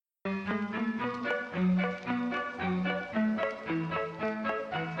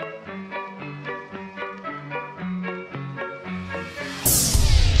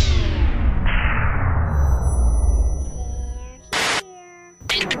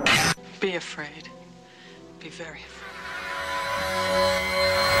Be afraid. Be very afraid.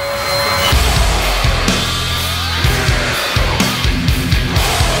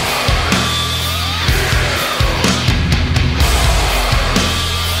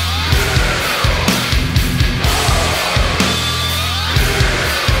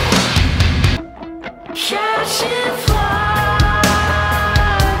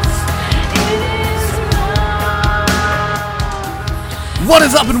 What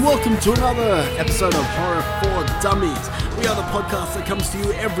is up and welcome to another episode of Horror for Dummies. We are the podcast that comes to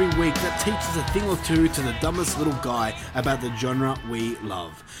you every week that teaches a thing or two to the dumbest little guy about the genre we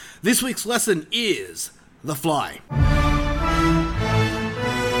love. This week's lesson is The Fly.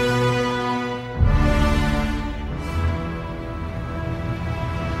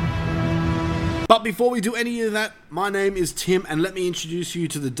 But before we do any of that, my name is Tim and let me introduce you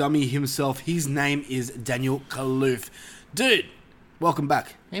to the dummy himself. His name is Daniel Kaloof. Dude, welcome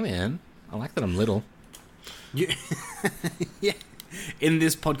back. Hey man, I like that I'm little. Yeah. In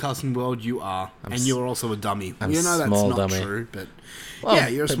this podcasting world, you are, and you're also a dummy. I'm you know that's small not dummy. true, but Well, yeah,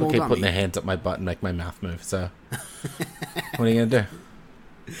 you're a small People keep dummy. putting their hands up my butt and make my mouth move. So, what are you gonna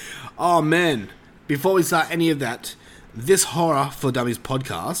do? Oh man! Before we start any of that, this Horror for Dummies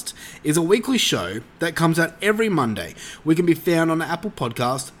podcast is a weekly show that comes out every Monday. We can be found on Apple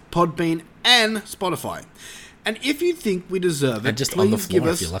Podcast, Podbean, and Spotify. And if you think we deserve it, And just please on the floor give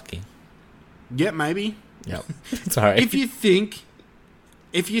us. if you're lucky. Yeah, maybe. Yep. Sorry. If you think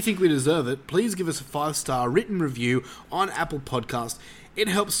we deserve it, please give us a 5-star written review on Apple Podcast. It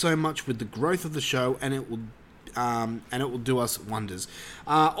helps so much with the growth of the show, and it will do us wonders.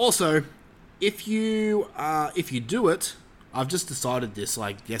 Also, if you do it, I've just decided this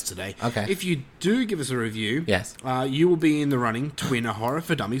like yesterday. Okay. If you do give us a review, Yes. you will be in the running to win a Horror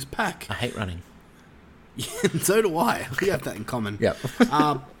for Dummies pack. I hate running. So do I. We have that in common. Yep.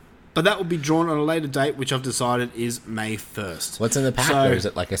 But that will be drawn on a later date, which I've decided is May 1st. What's in the pack, So- or is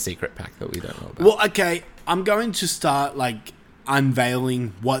it like a secret pack that we don't know about? Well, okay, I'm going to start like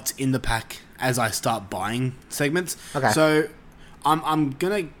unveiling what's in the pack as I start buying segments. Okay. So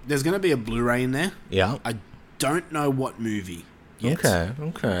there's gonna be a Blu-ray in there. Yeah. I don't know what movie yet.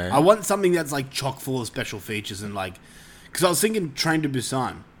 Okay. I want something that's like chock full of special features and like, because I was thinking Train to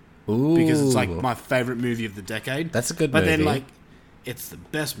Busan Ooh. because it's like my favorite movie of the decade. That's a good But then movie. like, it's the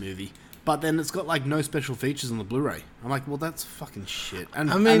best movie. But then it's got like no special features on the Blu-ray. I'm like, well, that's fucking shit.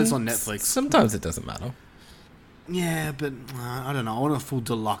 And, I mean, and it's on Netflix. Sometimes it doesn't matter. Yeah, but I don't know. I want a full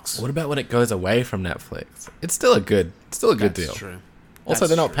deluxe. What about when it goes away from Netflix? It's still a good deal. That's true. Also, That's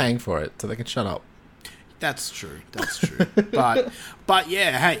they're not true. paying for it, so they can shut up. That's true. But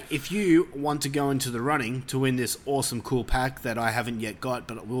yeah, hey, if you want to go into the running to win this awesome, cool pack that I haven't yet got,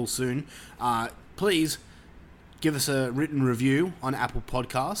 but it will soon, please give us a written review on Apple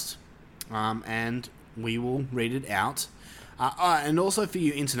Podcasts, and we will read it out. And also for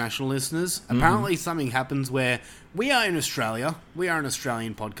you international listeners, apparently something happens where we are in Australia. We are an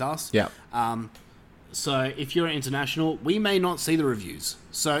Australian podcast. Yeah. So if you're international, we may not see the reviews.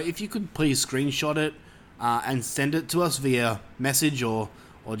 So if you could please screenshot it and send it to us via message or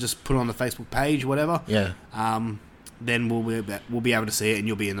just put it on the Facebook page, whatever. Yeah. Then we'll be able to see it and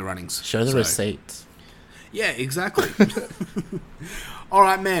you'll be in the runnings. Show the So- receipts. Yeah, exactly. All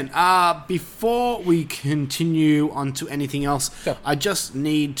right, man. Before we continue on to anything else, Sure. I just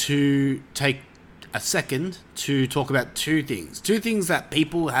need to take a second to talk about two things. Two things that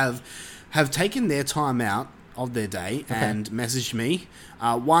people have taken their time out of their day and messaged me.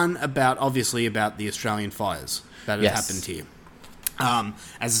 One obviously about the Australian fires that have Yes. happened here. As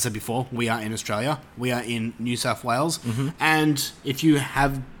I said before, we are in Australia. We are in New South Wales. And if you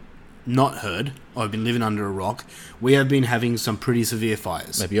have not heard or have been living under a rock, we have been having some pretty severe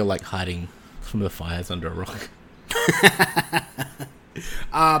fires. Maybe you're like hiding from the fires under a rock.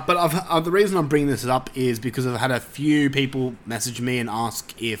 But the reason I'm bringing this up is because I've had a few people message me and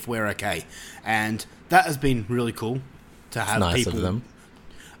ask if we're okay. And that has been really cool to have Nice people. of them.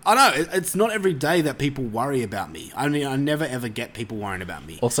 I know, it's not every day that people worry about me. I mean, I never ever get people worrying about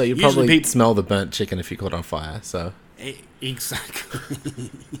me. Also, you Usually probably smell the burnt chicken if you caught on fire, so... Exactly.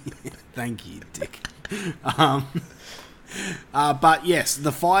 Thank you, Dick. But yes,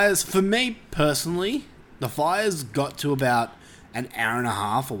 the fires, for me personally, the fires got to about an hour and a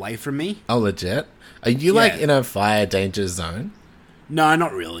half away from me. Oh, legit? Are you, like, Yeah. in a fire danger zone? No,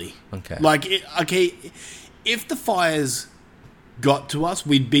 not really. Okay. If the fires got to us,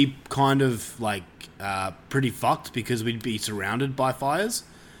 we'd be kind of, pretty fucked because we'd be surrounded by fires.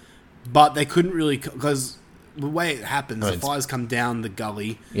 But they couldn't really... Because the way it happens, the fires come down the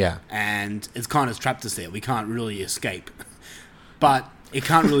gully. Yeah. And it's kind of trapped us there. We can't really escape. But it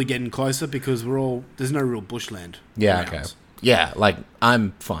can't really get in closer because there's no real bushland. Yeah, around. okay. Yeah, like,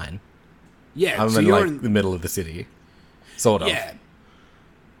 I'm fine. Yeah, I'm so in, you're like, the middle of the city. Sort of. Yeah.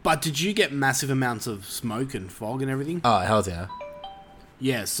 But did you get massive amounts of smoke and fog and everything? Oh, hell yeah.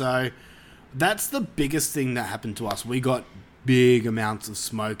 Yeah, so that's the biggest thing that happened to us. We got big amounts of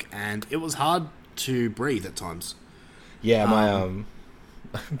smoke and it was hard to breathe at times. Yeah, my,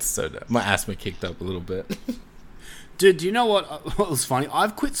 my asthma kicked up a little bit. Dude, do you know what was funny?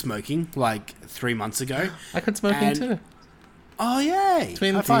 I've quit smoking like 3 months ago. I quit smoking and- too. Oh, yay!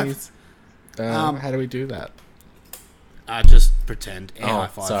 High five. Twinsies. How do we do that? Just pretend. Air high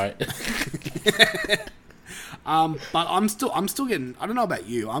five. Sorry. But I'm still getting. I don't know about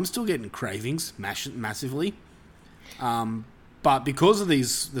you. I'm still getting cravings massively. But because of the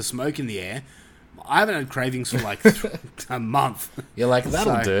smoke in the air, I haven't had cravings for like a month. You're like,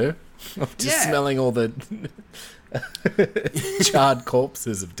 that'll do. I'm just smelling all the charred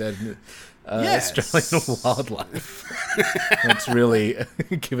corpses of dead Australian wildlife. That's really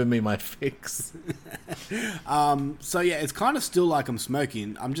given me my fix. So yeah, it's kind of still like I'm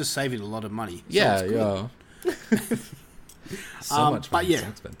smoking. I'm just saving a lot of money. So Yeah, it's cool. yeah. So much but money, yeah. so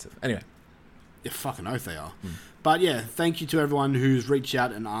expensive. Anyway. Yeah, fucking oath they are. But yeah, thank you to everyone who's reached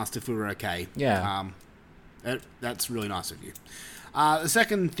out and asked if we were okay. Yeah. That's really nice of you. The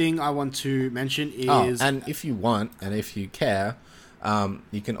second thing I want to mention is... and if you want, and if you care,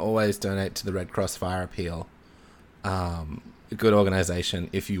 you can always donate to the Red Cross Fire Appeal. A good organisation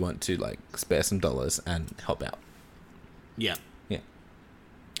if you want to, like, spare some dollars and help out. Yeah. Yeah.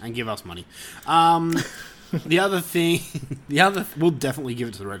 And give us money. The other thing... We'll definitely give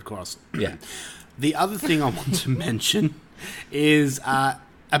it to the Red Cross. Yeah. The other thing I want to mention is a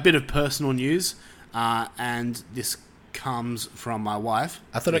bit of personal news. And this comes from my wife.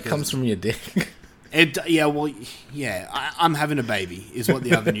 I thought it comes from your dick. I'm having a baby is what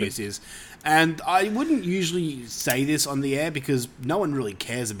the other news is. And I wouldn't usually say this on the air because no one really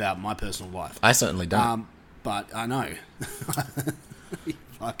cares about my personal life. I certainly don't. But I know.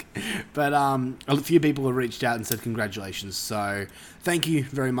 Fuck. But a few people have reached out and said congratulations. So thank you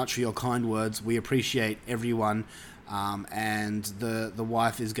very much for your kind words. We appreciate everyone. And the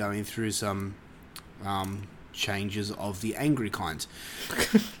wife is going through some changes of the angry kind.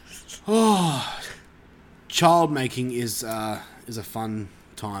 Child making is a fun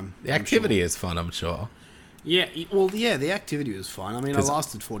time. The activity is fun, I'm sure. Yeah, the activity was fun. I mean, I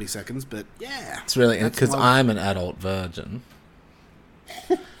lasted 40 seconds, but yeah. It's really... That's Because why- I'm an adult virgin.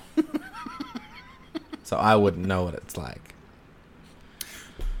 So I wouldn't know what it's like.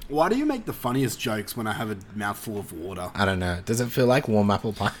 Why do you make the funniest jokes when I have a mouthful of water? I don't know. Does it feel like warm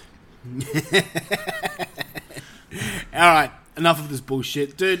apple pie? Alright, enough of this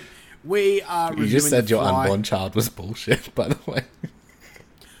bullshit. Dude, we are You just said The your Fly. unborn child was bullshit, by the way.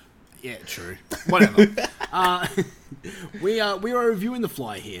 Yeah, true. Whatever. We are reviewing The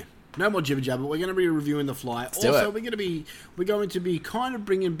Fly here. No more jibber jabber. We're going to be reviewing The Fly. do Also, it. we're going to be kind of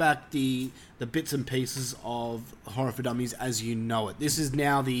bringing back the bits and pieces of Horror for Dummies as you know it. This is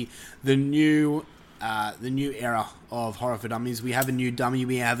now the new era of Horror for Dummies. We have a new dummy.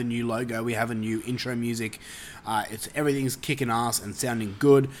 We have a new logo. We have a new intro music. Everything's kicking ass and sounding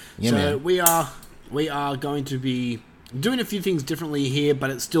good. Yeah, so man. we are going to be doing a few things differently here, but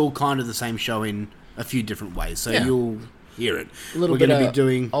it's still kind of the same show in a few different ways. So Yeah. you'll hear it. A little We're bit going to of be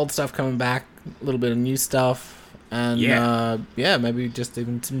doing... old stuff coming back, a little bit of new stuff, and maybe just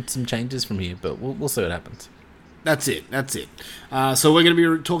even some changes from here. But we'll see what happens. That's it. So we're going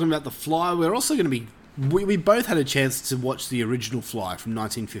to be talking about The Fly. We're also going to be... We both had a chance to watch the original Fly from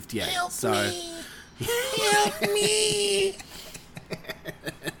 1958. Help me!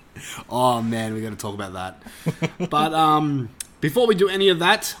 Oh, man, we're going to talk about that. But before we do any of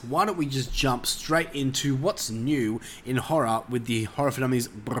that, why don't we just jump straight into what's new in horror with the Horror for Dummies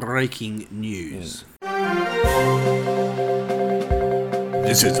breaking news.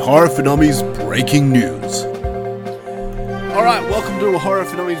 This is Horror for Dummies breaking news. All right, welcome to Horror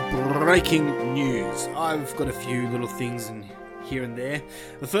for Dummies breaking news. I've got a few little things in here and there.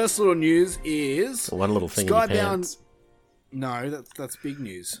 The first little news is One little thing in your pants. No, that's big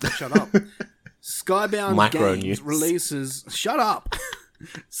news. Shut up. Skybound Micro Games news. releases. Shut up.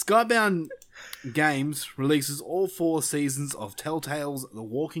 Skybound Games releases all 4 seasons of Telltale's The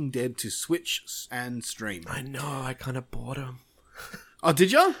Walking Dead to Switch and stream. I know, I kind of bought them. Oh,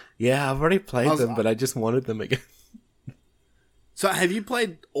 did you? Yeah, I've already played I was- them, but I just wanted them again. So, have you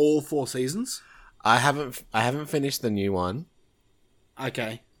played all 4 seasons? I haven't finished the new one,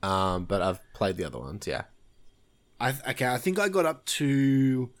 Okay. but I've played the other ones, yeah. I think I got up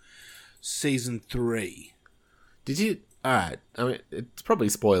to season 3. Did you... All right. I mean, it's probably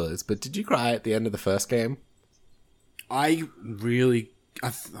spoilers, but did you cry at the end of the first game? I really...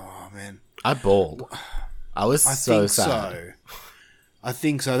 oh, man. I bawled. I was so think sad. so. I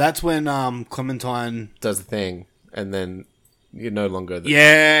think so. That's when Clementine... Does the thing, and then you're no longer...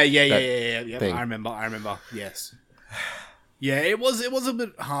 Yeah. thing. I remember. Yes. Yeah, it was a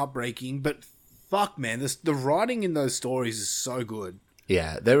bit heartbreaking, but fuck, man, the writing in those stories is so good.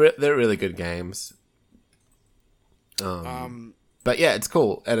 Yeah, they're really good games. But yeah, it's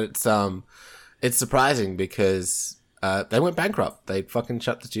cool, and it's surprising because they went bankrupt. They fucking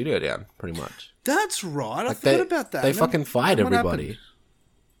shut the studio down, pretty much. That's right. I forgot about that. They fucking fired everybody.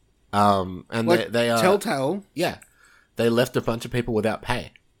 And like, they Telltale. Yeah, they left a bunch of people without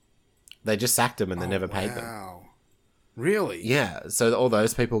pay. They just sacked them and they never paid them. Wow. Really? Yeah, so all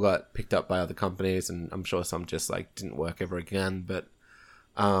those people got picked up by other companies, and I'm sure some just like didn't work ever again. But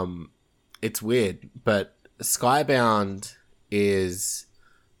it's weird. But Skybound is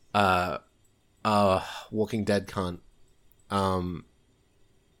Walking Dead cunt.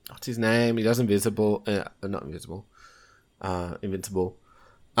 What's his name? He does Invisible. Not Invisible. Invincible.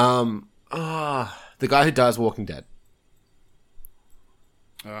 The guy who does Walking Dead.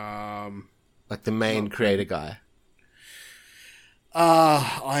 Like the main creator guy.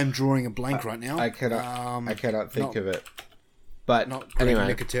 I'm drawing a blank right now. I cannot think of it. But Not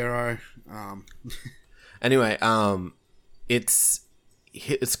anyway, Nicotero. Anyway, it's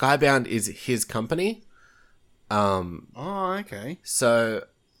Skybound is his company. Okay. So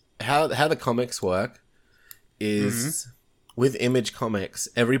how the comics work is with Image Comics,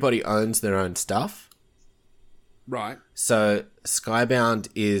 everybody owns their own stuff. Right. So Skybound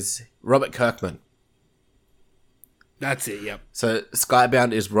is Robert Kirkman. That's it, yep. So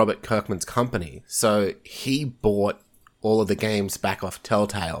Skybound is Robert Kirkman's company. So he bought all of the games back off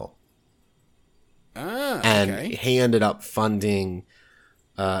Telltale. And okay. he ended up funding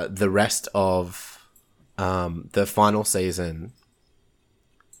the rest of the final season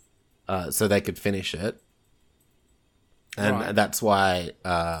so they could finish it. And that's why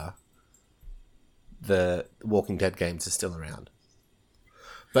the Walking Dead games are still around.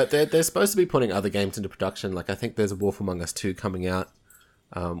 But they're supposed to be putting other games into production. Like, I think there's a Wolf Among Us 2 coming out,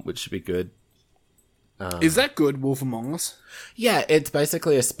 which should be good. Is that good, Wolf Among Us? Yeah, it's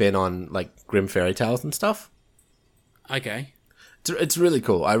basically a spin on, like, Grim Fairy Tales and stuff. Okay. It's really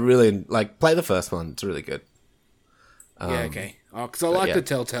cool. I really, like, play the first one. It's really good. Yeah, okay. Because I like yeah. the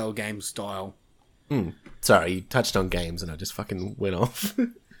Telltale game style. Sorry, you touched on games and I just fucking went off.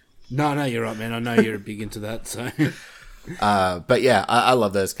 No, you're right, man. I know you're big into that, so... But yeah, I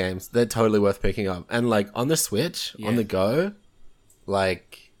love those games. They're totally worth picking up. And like on the Switch, on the go,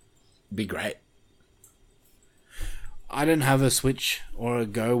 like, be great. I don't have a Switch or a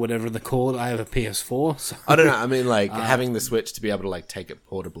Go, whatever they're called. I have a PS4. So. I don't know. I mean, like having the Switch to be able to like take it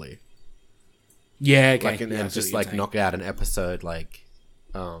portably, yeah, okay, like and just like knock out an episode, like,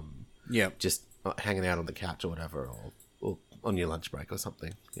 just hanging out on the couch or whatever, or on your lunch break or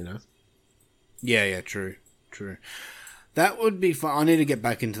something, you know. Yeah, true. That would be fun. I need to get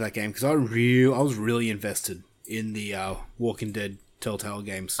back into that game because I was really invested in the Walking Dead Telltale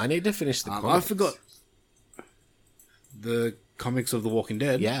games. I need to finish the comics. I forgot the comics of The Walking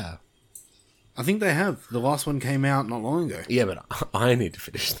Dead. Yeah. I think they have. The last one came out not long ago. Yeah, but I need to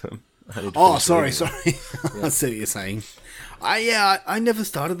finish them. Sorry. I see what you're saying. I never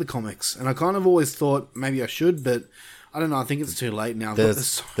started the comics, and I kind of always thought maybe I should, but I don't know. I think it's too late now.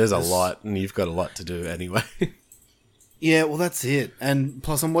 There's a lot, and you've got a lot to do anyway. Yeah, well, that's it. And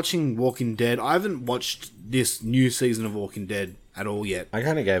plus, I'm watching Walking Dead. I haven't watched this new season of Walking Dead at all yet. I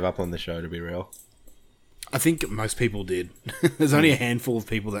kind of gave up on the show, to be real. I think most people did. There's only a handful of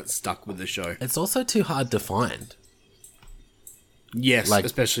people that stuck with the show. It's also too hard to find. Yes, like,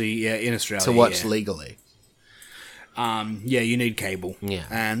 especially in Australia. To watch legally. You need cable. Yeah.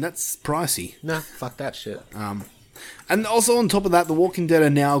 And that's pricey. Nah, fuck that shit. And also on top of that, The Walking Dead are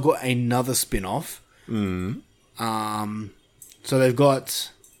now got another spin-off. So they've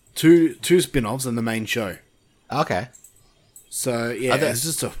got two spin-offs and the main show. Okay. So yeah, it's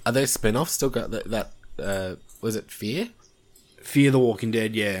just are there spin-offs still got that was it Fear? Fear the Walking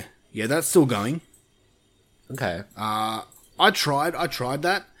Dead, yeah. Yeah, that's still going. Okay. I tried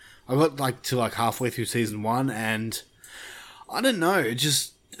that. I got to halfway through season 1 and I don't know, it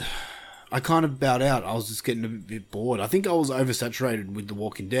just I kind of bowed out. I was just getting a bit bored. I think I was oversaturated with The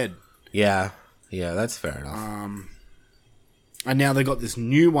Walking Dead. Yeah, that's fair enough. And now they got this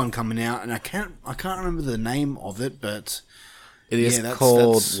new one coming out, and I can't remember the name of it, but it is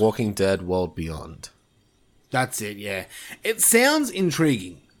called Walking Dead World Beyond. That's it. Yeah, it sounds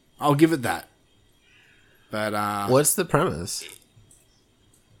intriguing. I'll give it that. But What's the premise?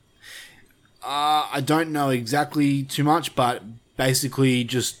 I don't know exactly too much, but basically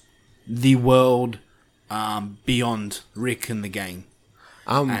just the world beyond Rick and the gang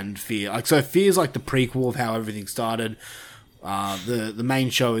and Fear. Like, so Fear's like the prequel of how everything started. The main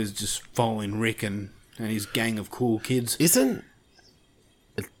show is just following Rick and his gang of cool kids.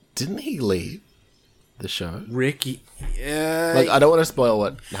 Didn't he leave the show? Rick, Like, I don't want to spoil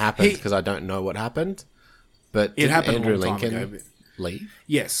what happened because I don't know what happened. But It happened a Andrew long time Lincoln ago, leave?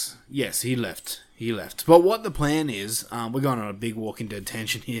 Yes, he left. But what the plan is, we're going on a big Walking Dead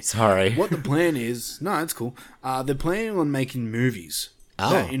tangent here. Sorry. What the plan is, no, it's cool. They're planning on making movies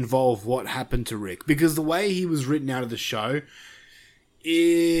Oh. that involve what happened to Rick. Because the way he was written out of the show,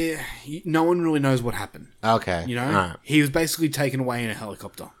 no one really knows what happened. Okay. You know? Alright. He was basically taken away in a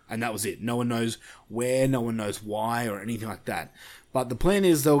helicopter. And that was it. No one knows where, no one knows why, or anything like that. But the plan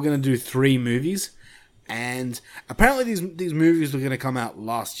is they were going to do 3 movies. And apparently these movies were going to come out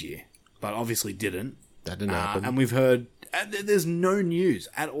last year. But obviously didn't. That didn't happen. And we've heard... there's no news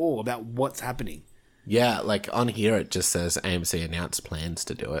at all about what's happening. Yeah, like on here it just says AMC announced plans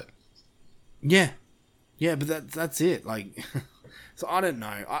to do it. Yeah. Yeah, but that's it. Like... So I don't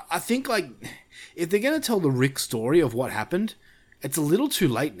know. I think, like, if they're going to tell the Rick story of what happened, it's a little too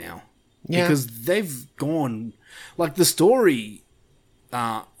late now. Yeah. Because they've gone... Like, the story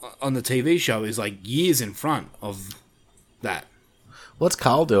on the TV show is, like, years in front of that. What's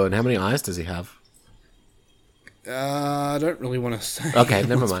Carl doing? How many eyes does he have? I don't really want to say. Okay,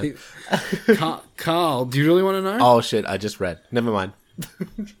 never mind. Carl, do you really want to know? Oh shit, I just read. Never mind.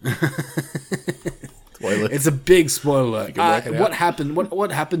 Spoiler. It's a big spoiler. can work it out. What happened?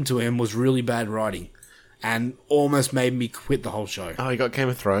 What happened to him was really bad writing, and almost made me quit the whole show. Oh, he got Game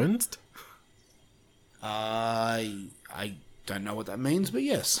of Thrones? I don't know what that means, but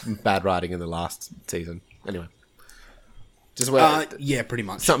yes. Bad writing in the last season. Anyway. Just where Yeah, pretty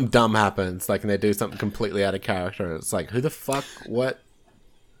much. something dumb happens, like, and they do something completely out of character. It's like, who the fuck? What?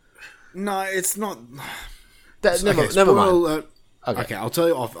 No, it's not. Never spoiler mind. alert. Okay. Okay, I'll tell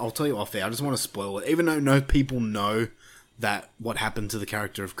you off air. I just want to spoil it, even though no people know that what happened to the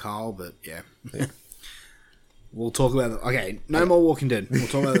character of Carl. But yeah. We'll talk about it. Okay, no more Walking Dead. We'll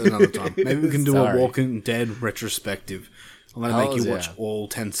talk about it another time. Maybe we can do a Sorry. Walking Dead retrospective. I'm gonna make you watch yeah. all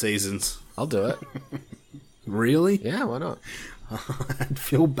 10 seasons. I'll do it. Really? Yeah, why not? I'd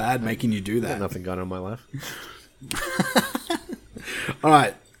feel bad making you do Got that. nothing going on in my life. All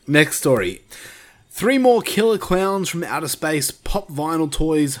right, next story. 3 more killer clowns from outer space pop vinyl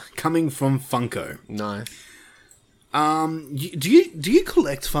toys coming from Funko. Nice. Do you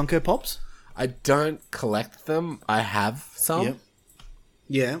collect Funko Pops? I don't collect them. I have some. Yep.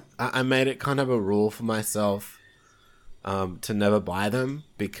 Yeah. I made it kind of a rule for myself to never buy them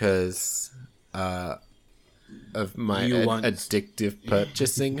because of my addictive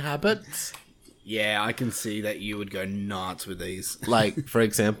purchasing habits. Yeah, I can see that you would go nuts with these. Like, for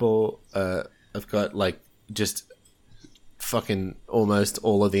example, I've got, like, just fucking almost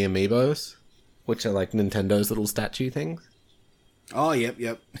all of the amiibos, which are, like, Nintendo's little statue things. Oh, yep.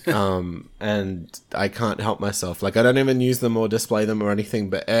 And I can't help myself. Like, I don't even use them or display them or anything,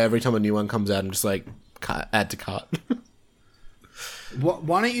 but every time a new one comes out, I'm just like, add to cart.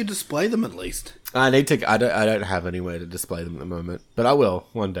 Why don't you display them at least? I need to. I don't have anywhere to display them at the moment, but I will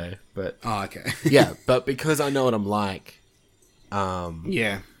one day. But Oh, okay. yeah, but because I know what I'm like,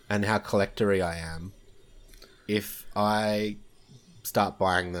 Yeah. and how collectory I am, if I start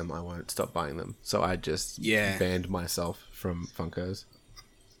buying them, I won't stop buying them. So I just banned myself from Funkos.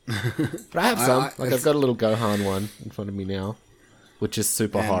 But I have some. I've got a little Gohan one in front of me now, which is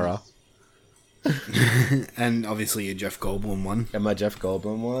super horror. And obviously a Jeff Goldblum one. And my Jeff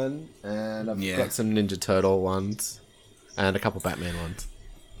Goldblum one, and I've got some Ninja Turtle ones, and a couple Batman ones.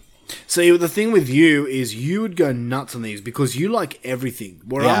 See, the thing with you is you would go nuts on these because you like everything.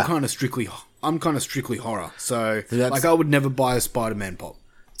 Where Yeah. I'm kind of strictly horror. So, That's- like, I would never buy a Spider-Man pop.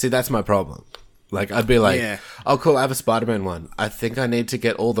 See, that's my problem. Like, I'd be like, Yeah. oh, cool, I have a Spider-Man one. I think I need to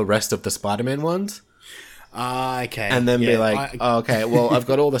get all the rest of the Spider-Man ones. Okay. And then be Yeah, like, oh, okay, well, I've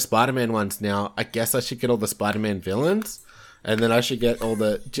got all the Spider-Man ones now. I guess I should get all the Spider-Man villains. And then I should get all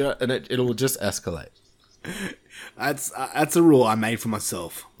the... And it'll just escalate. That's a rule I made for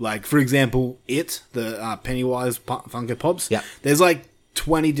myself. Like, for example, the Pennywise Funko Pops. Yeah. There's like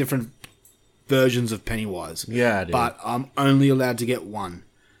 20 different versions of Pennywise. Yeah, dude. But I'm only allowed to get one.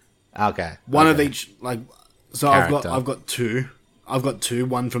 Okay. One of okay. each, like, so Character. I've got two. I've got two,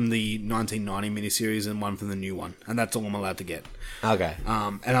 one from the 1990 miniseries and one from the new one, and that's all I'm allowed to get. Okay.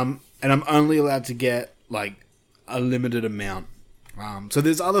 And I'm only allowed to get like a limited amount. So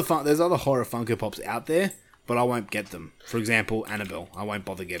there's other horror Funko Pops out there, but I won't get them. For example, Annabelle, I won't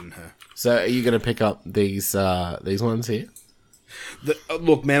bother getting her. So, are you going to pick up these ones here?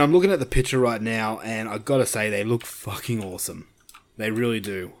 Look, man, I'm looking at the picture right now, and I gotta say, they look fucking awesome. They really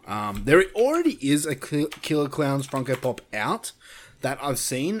do. There already is a Killer Clowns Funko Pop out that I've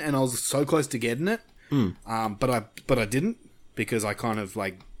seen, and I was so close to getting it, but I didn't because I kind of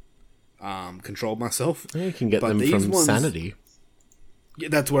controlled myself. Yeah, you can get them from Sanity. Yeah,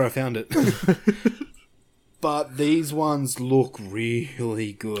 that's where I found it. But these ones look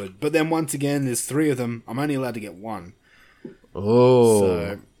really good. But then once again, there's 3 of them. I'm only allowed to get 1. Oh.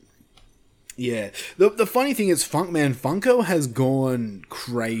 So, yeah. The funny thing is, Funko has gone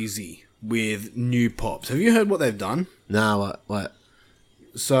crazy with new pops. Have you heard what they've done? No, what?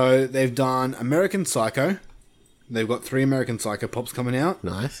 So, they've done American Psycho. They've got 3 American Psycho pops coming out.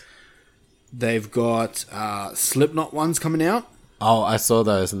 Nice. They've got Slipknot ones coming out. Oh, I saw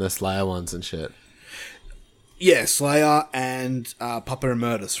those and the Slayer ones and shit. Yeah, Slayer and Papa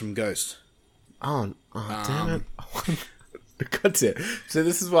Emeritus from Ghost. Oh damn it. Got it. So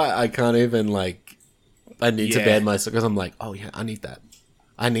this is why I can't even, I need to ban myself, because I'm like, oh yeah, I need that.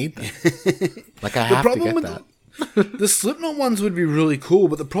 I have to get that. The Slipknot ones would be really cool,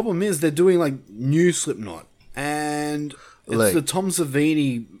 but the problem is they're doing, new Slipknot. And it's the Tom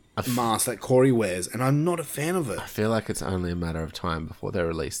Savini mask that Corey wears, and I'm not a fan of it. I feel like it's only a matter of time before they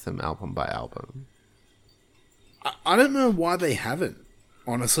release them album by album. I don't know why they haven't,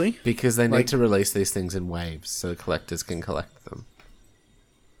 honestly. Because they need to release these things in waves so collectors can collect them.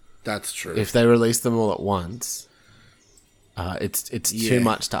 That's true. If they release them all at once, it's too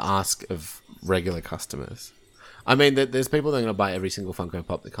much to ask of regular customers. I mean, there's people that are going to buy every single Funko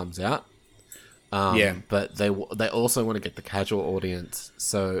Pop that comes out. But they also want to get the casual audience,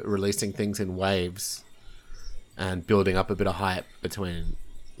 so releasing things in waves and building up a bit of hype between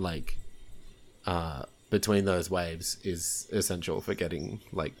those waves is essential for getting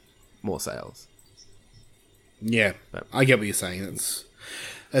more sales. Yeah, I get what you're saying.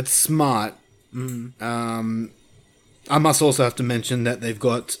 That's smart. I must also have to mention that they've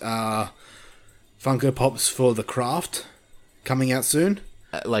got Funko Pops for The Craft coming out soon.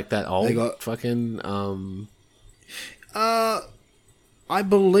 Like that old fucking... I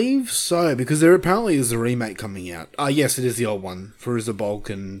believe so, because there apparently is a remake coming out. Yes, it is the old one. Fairuza Balk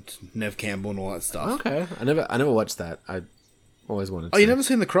and Nev Campbell and all that stuff. Okay. I never watched that. I always wanted to. Oh, you never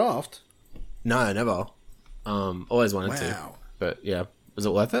seen The Craft? No, never. Always wanted to. But yeah. Was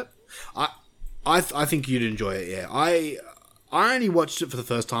it worth it? I think you'd enjoy it, yeah. I only watched it for the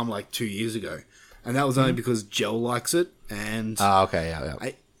first time 2 years ago. And that was only because Jel likes it, and... Oh, okay,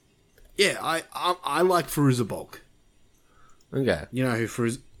 yeah. I like Fairuza Balk. Okay. You know who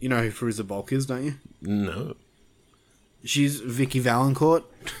Fairuza Balk is, don't you? No. She's Vicky Valancourt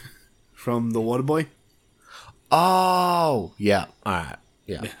from The Waterboy. Oh, yeah. Alright.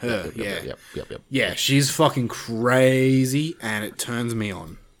 Yeah. Her, Yep. Yeah, she's fucking crazy, and it turns me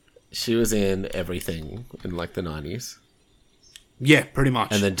on. She was in everything in the 90s. Yeah, pretty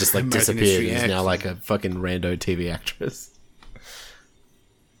much. And then just disappeared. She's now a fucking rando TV actress.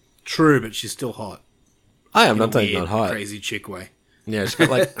 True, but she's still hot. I am not saying not hot. Crazy chick way. Yeah, she's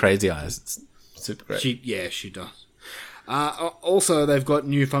got crazy eyes. It's super great. She does. Also, they've got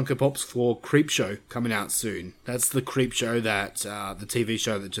new Funko Pops for Creepshow coming out soon. That's the Creepshow that the TV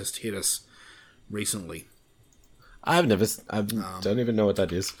show that just hit us recently. I don't even know what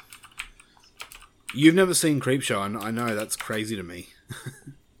that is. You've never seen Creepshow? I know, that's crazy to me.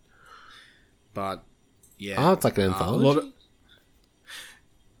 But yeah. Oh, it's like an anthology.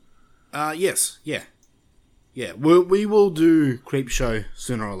 Yes, yeah. Yeah, we will do Creepshow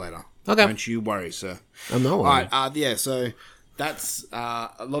sooner or later. Okay. Don't you worry, sir. I'm not worried. Alright, yeah, so that's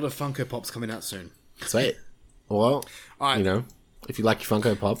a lot of Funko Pops coming out soon. Sweet. Well, if you like your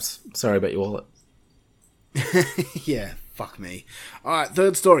Funko Pops, sorry about your wallet. Yeah, fuck me. Alright,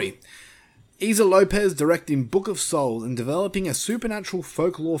 third story. Isa Lopez directing Book of Souls and developing a supernatural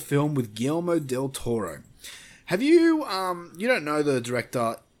folklore film with Guillermo del Toro. Have you, you don't know the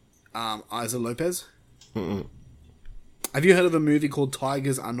director, Isa Lopez? Mm-mm. Have you heard of a movie called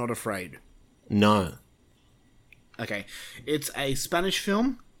Tigers Are Not Afraid? No. Okay. It's a Spanish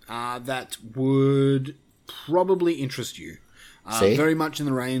film that would probably interest you. Very much in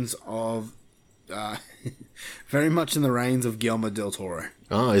the reigns of... very much in the reigns of Guillermo del Toro.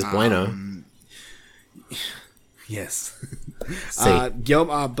 Oh, he's bueno. Yes. But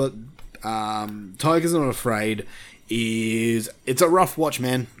Tigers Are Not Afraid it's a rough watch,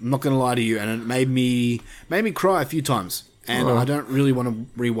 man. I'm not going to lie to you, and it made me cry a few times, and I don't really want to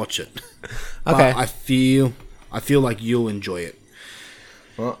rewatch it. Okay. But I feel like you'll enjoy it.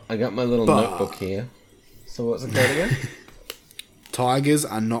 Well, I got my little notebook here, So what's it called again? Tigers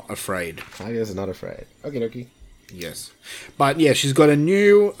Are Not Afraid. Tigers Are Not Afraid. Okie dokie. Yes. But yeah, she's got a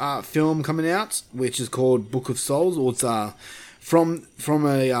new film coming out, which is called Book of Souls, or it's from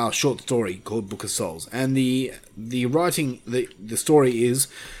a short story called Book of Souls. And the story is,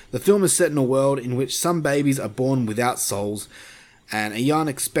 the film is set in a world in which some babies are born without souls, and a young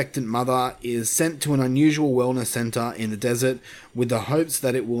expectant mother is sent to an unusual wellness center in the desert with the hopes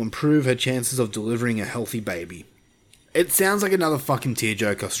that it will improve her chances of delivering a healthy baby. It sounds like another fucking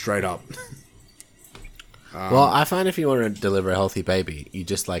tearjerker, straight up. Well, I find if you want to deliver a healthy baby, you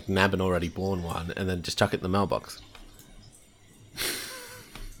just like nab an already born one and then just chuck it in the mailbox.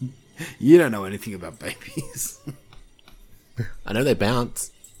 You don't know anything about babies. I know they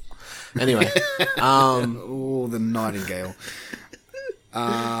bounce. Anyway. Oh, the nightingale.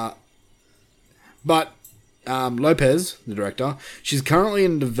 But Lopez, the director, she's currently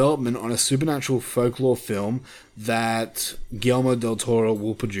in development on a supernatural folklore film that Guillermo del Toro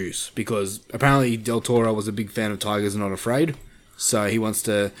will produce, because apparently Del Toro was a big fan of Tigers Are Not Afraid, so he wants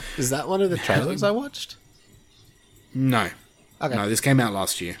to... Is that one of the trailers I watched? No. Okay. No, this came out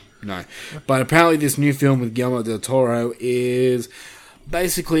last year. No. But apparently this new film with Guillermo del Toro is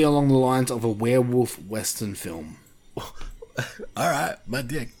basically along the lines of a werewolf western film. Alright, my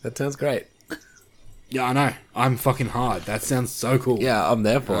dick. That sounds great. Yeah, I know. I'm fucking hard. That sounds so cool. Yeah, I'm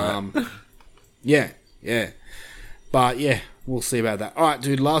there for it. Yeah. But yeah, we'll see about that. Alright,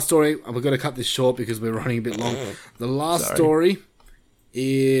 dude, last story. We've got to cut this short because we're running a bit long. The last story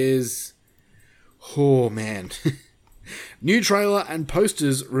is... Oh, man. New trailer and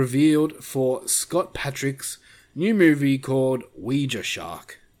posters revealed for Scott Patrick's new movie called Ouija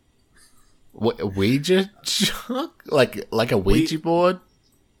Shark. Ouija shark? Like a Ouija board?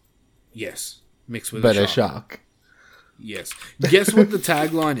 Yes. Mixed with a shark. Yes. Guess what the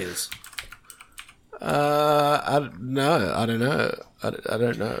tagline is? I don't know. I don't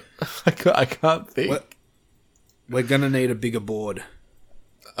know. I can't think. We're gonna need a bigger board.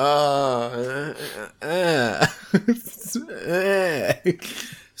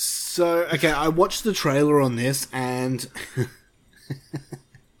 So, okay, I watched the trailer on this, and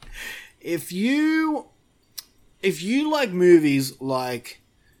if you like movies like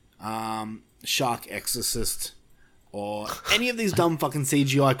Shark Exorcist or any of these dumb fucking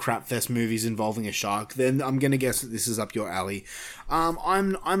CGI crapfest movies involving a shark, then I'm gonna guess that this is up your alley.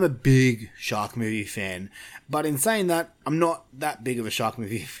 I'm a big shark movie fan, but in saying that, I'm not that big of a shark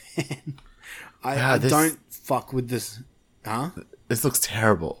movie fan. I don't fuck with this. Huh? This looks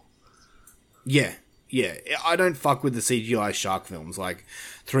terrible. Yeah. I don't fuck with the CGI shark films like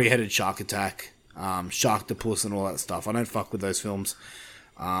Three-Headed Shark Attack, Sharktopus, and all that stuff. I don't fuck with those films.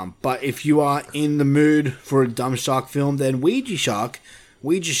 But if you are in the mood for a dumb shark film, then Ouija Shark,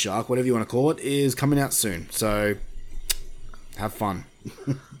 whatever you want to call it, is coming out soon. So, have fun.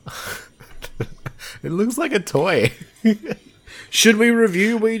 It looks like a toy. Should we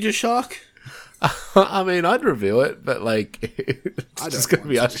review Ouija Shark? I mean, I'd review it, but like, it's just going to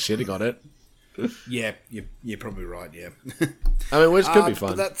be us shitting on it. Yeah, you're probably right, yeah. I mean, which could be fun.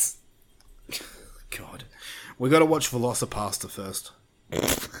 But that's... God. We got to watch Velocipasta first.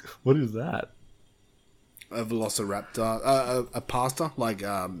 What is that? A velociraptor. A pasta, like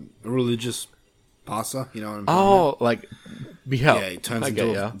a religious pasta, you know what I'm talking about? Like, yeah, he turns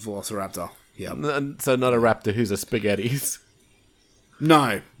into a velociraptor. Yeah. So not a raptor who's a spaghettis.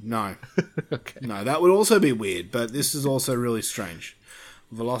 No. Okay. No, that would also be weird, but this is also really strange.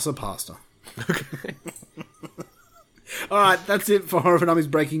 Velocipasta. Okay. Alright, that's it for Horror Phenomies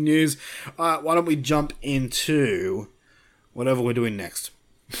Breaking News. Alright, why don't we jump into whatever we're doing next.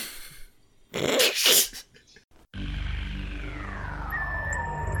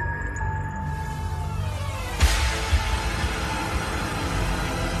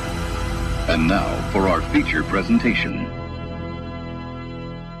 And now for our feature presentation.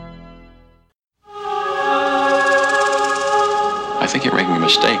 I think you're making a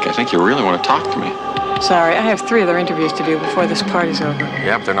mistake. I think you really want to talk to me. Sorry, I have 3 other interviews to do before this party's over.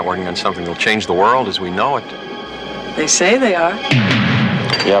 Yeah, but they're not working on something that'll change the world as we know it. They say they are.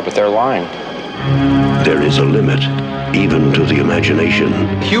 Yeah, but they're lying. There is a limit, even to the imagination.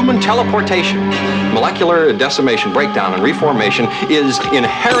 Human teleportation, molecular decimation, breakdown, and reformation is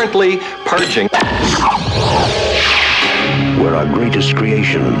inherently purging. Where our greatest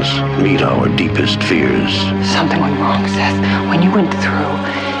creations meet our deepest fears. Something went wrong, Seth. When you went through,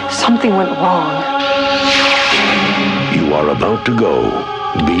 something went wrong. You are about to go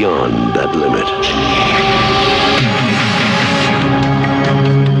beyond that limit.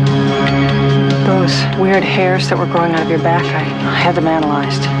 Those weird hairs that were growing out of your back, I had them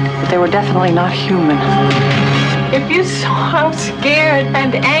analyzed. but they were definitely not human. If you saw how scared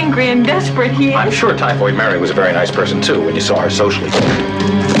and angry and desperate he is... I'm sure Typhoid Mary was a very nice person, too, when you saw her socially.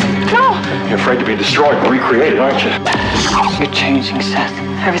 No! You're afraid to be destroyed and recreated, aren't you? You're changing, Seth.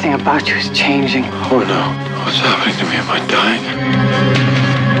 Everything about you is changing. Oh, no. What's happening to me? Am I dying?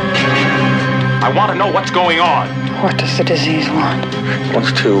 I want to know what's going on. What does the disease want? It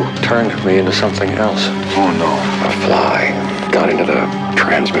wants to turn me into something else. Oh, no. A fly got into the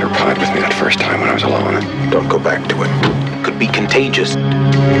transmitter pod with me that first time when I was alone. Don't go back to it. It could be contagious. I'm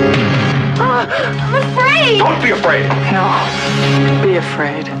afraid! Don't be afraid! No. Be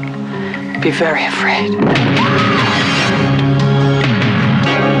afraid. Be very afraid.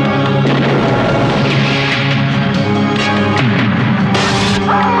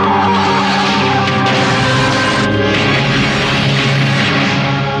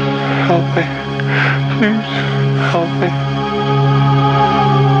 Help me. Please, help me.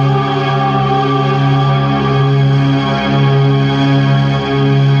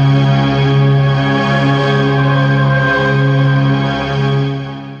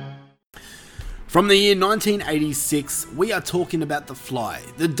 From the year 1986, we are talking about The Fly.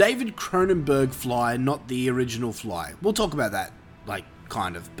 The David Cronenberg Fly, not the original Fly. We'll talk about that, like,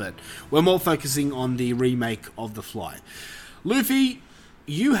 kind of, but we're more focusing on the remake of The Fly. Luffy,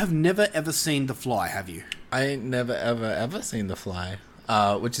 you have never ever seen The Fly, have you? I ain't never ever seen The Fly,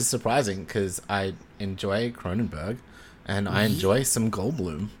 which is surprising because I enjoy Cronenberg and I enjoy some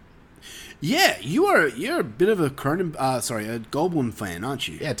Goldblum. Yeah, you're a bit of a Goldblum fan, aren't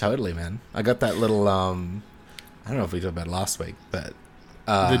you? Yeah, totally, man. I got that little I don't know if we talked about it last week, but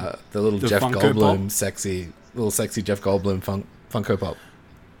the little Jeff Funko Goldblum Pop? sexy Jeff Goldblum Funko Pop.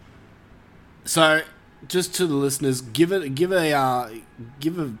 So, just to the listeners, give an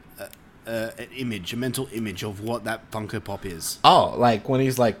image, a mental image of what that Funko Pop is. Oh, like when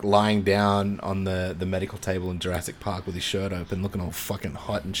he's like lying down on the medical table in Jurassic Park with his shirt open, looking all fucking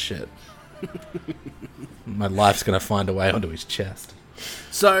hot and shit. My life's gonna find a way onto his chest.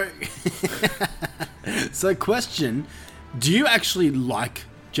 So, question: do you actually like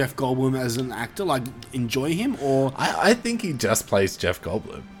Jeff Goldblum as an actor? Like, enjoy him, or I think he just plays Jeff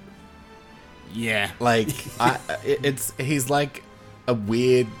Goldblum. yeah, Like, he's like a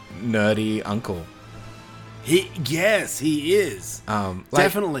weird nerdy uncle. he is. Like,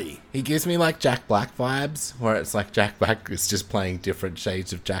 Definitely. He gives me like Jack Black vibes, where it's like Jack Black is just playing different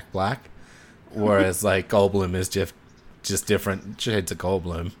shades of Jack Black, whereas like Goldblum is just different shades of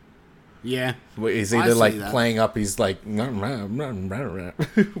Goldblum. Yeah, He's I either see like that. playing up his like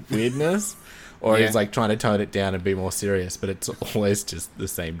weirdness, or Yeah. he's like trying to tone it down and be more serious. But it's always just the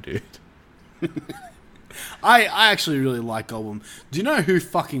same dude. I actually really like Goldblum. Do you know who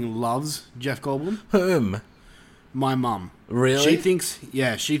fucking loves Jeff Goldblum? Whom? My mum. Really? She thinks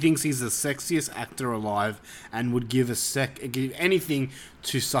he's the sexiest actor alive and would give anything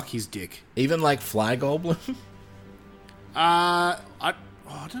to suck his dick. Even like Fly Goldblum? I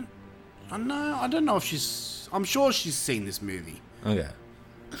don't know if she's. I'm sure she's seen this movie. Okay.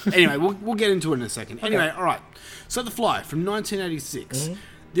 Anyway, we'll get into it in a second. Anyway, all right. So The Fly from 1986. Mm-hmm.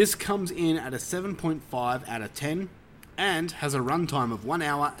 This comes in at a 7.5 out of 10 and has a runtime of 1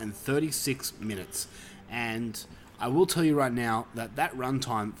 hour and 36 minutes. And I will tell you right now that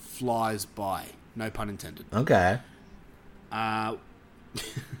runtime flies by. No pun intended. Okay.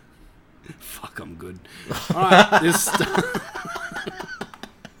 Fuck, I'm good. All right,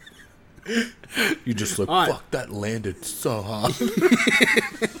 You just look, Alright. fuck, that landed so hard.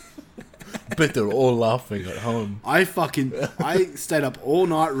 Bet they're all laughing at home. I stayed up all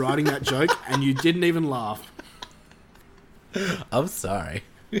night writing that joke and you didn't even laugh. I'm sorry.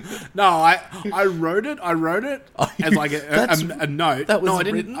 No, I wrote it. Oh, As like a note. that was no, I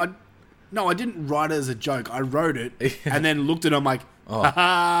didn't. written? I didn't write it as a joke. I wrote it and then looked at it. I'm like, Oh,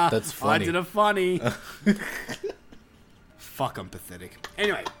 haha, that's funny. I did a funny. Fuck, I'm pathetic.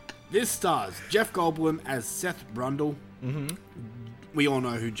 Anyway, this stars Jeff Goldblum as Seth Brundle. Mm-hmm. We all know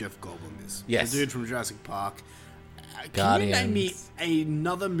who Jeff Goldblum is. Yes. The dude from Jurassic Park. Can Guardians. you name me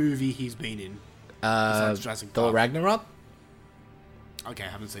another movie he's been in? Besides Jurassic Thor Park? Ragnarok? Okay, I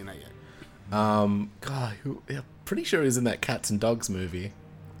haven't seen that yet. God, pretty sure he was in that Cats and Dogs movie.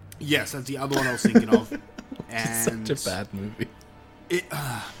 Yes, that's the other one I was thinking of. And Such a bad movie.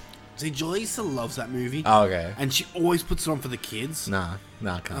 See, Jaleesa loves that movie. Oh, okay. And she always puts it on for the kids. Nah,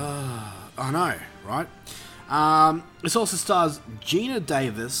 I can't. I know, right? This also stars Gina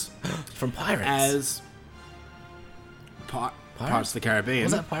Davis From Pirates. as Pirates of the Caribbean.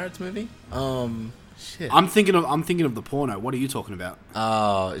 Was that a Pirates movie? Shit. I'm thinking of the porno. What are you talking about?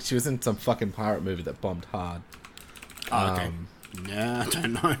 Oh, she was in some fucking pirate movie that bombed hard. Oh, okay. No, I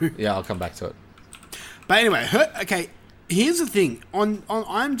don't know. Yeah, I'll come back to it. But anyway, okay. Here's the thing on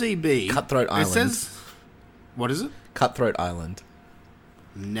IMDb. Cutthroat Island. It says, what is it? Cutthroat Island.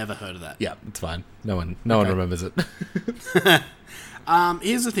 Never heard of that. Yeah, it's fine. No one remembers it.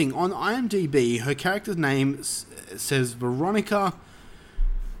 Here's the thing on IMDb. Her character's name says Veronica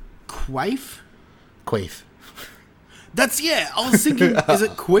Quaife. Queef. That's I was thinking, is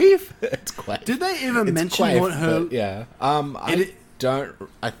it Queef? It's Quaife. Did they ever It's mention Quaife, what her? but yeah.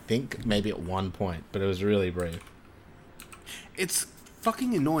 I think maybe at one point, but it was really brief. It's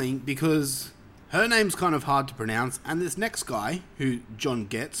fucking annoying because her name's kind of hard to pronounce, and this next guy, who John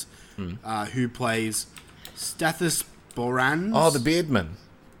Getz, who plays Stathis Borans. Oh, the Beardman.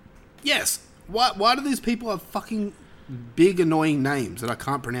 Yes. Why do these people have fucking big annoying names that I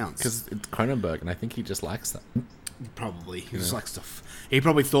can't pronounce? Because it's Cronenberg, and I think he just likes that. Probably. He just likes to... He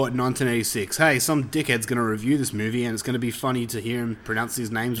probably thought in 1986, hey, some dickhead's going to review this movie, and it's going to be funny to hear him pronounce these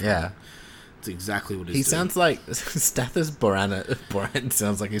names wrong. That's exactly what he sounds like... Stathis Boran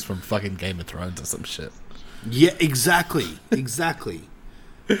sounds like he's from fucking Game of Thrones or some shit. Yeah, exactly. Exactly.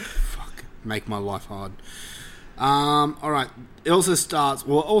 Fuck. Make my life hard. Alright. It also starts...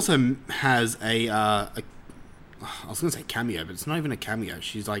 Well, it also has a I was going to say cameo, but it's not even a cameo.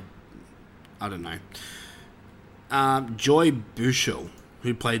 She's like... I don't know. Joy Bushell,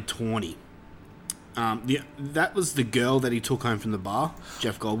 who played Tawny. That was the girl that he took home from the bar.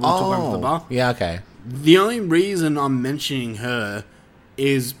 Jeff Goldblum took home from the bar. Yeah, okay. The only reason I'm mentioning her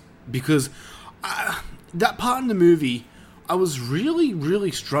is because that part in the movie, I was really,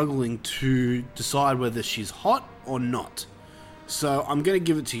 really struggling to decide whether she's hot or not. So I'm going to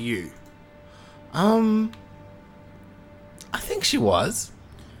give it to you. I think she was.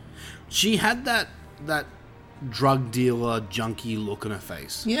 She had that drug dealer, junkie look on her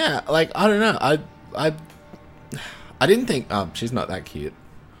face. Yeah, like, I don't know. I didn't think, she's not that cute.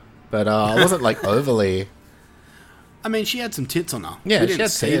 But I wasn't, like, overly... I mean, she had some tits on her. Yeah, we didn't she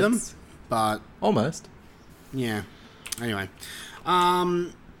had see tits. them, but... Almost. Yeah. Anyway.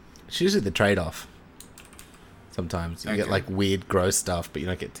 It's usually the trade-off. Sometimes. You get, like, weird, gross stuff, but you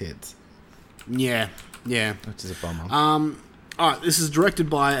don't get tits. Yeah. Which is a bummer. Alright, this is directed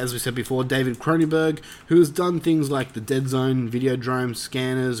by, as we said before, David Cronenberg, who has done things like The Dead Zone, Videodrome,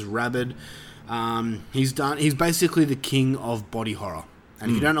 Scanners, Rabid. He's basically the king of body horror.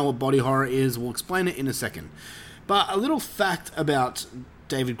 And if you don't know what body horror is, we'll explain it in a second. But a little fact about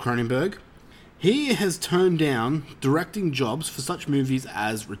David Cronenberg. He has turned down directing jobs for such movies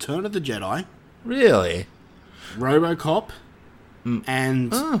as Return of the Jedi. Really? RoboCop.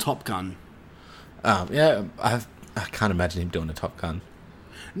 And Top Gun. Yeah, I can't imagine him doing a Top Gun.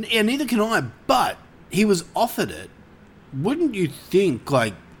 Yeah, neither can I, but he was offered it. Wouldn't you think,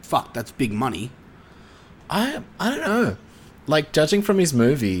 like, fuck, that's big money? I don't know. Like, judging from his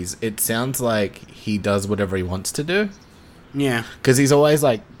movies, it sounds like he does whatever he wants to do. Yeah. Because he's always,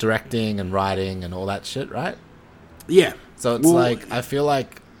 like, directing and writing and all that shit, right? Yeah. So it's like, I feel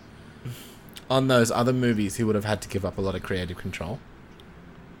like on those other movies, he would have had to give up a lot of creative control.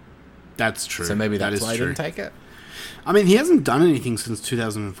 That's true. So maybe that's that why he didn't take it. I mean, he hasn't done anything since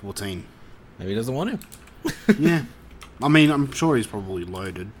 2014. Maybe he doesn't want to. Yeah. I mean, I'm sure he's probably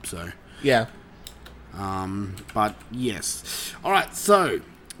loaded, so... Yeah. But, yes. Alright, so,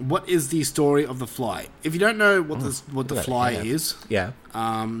 what is the story of The Fly? If you don't know what The Fly is... Yeah.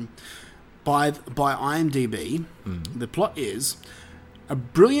 By IMDb, the plot is... A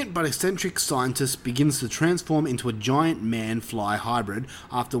brilliant but eccentric scientist begins to transform into a giant man-fly hybrid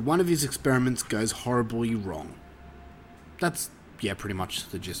after one of his experiments goes horribly wrong. That's, pretty much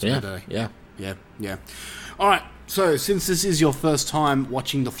the gist of the day. Yeah. Alright, so since this is your first time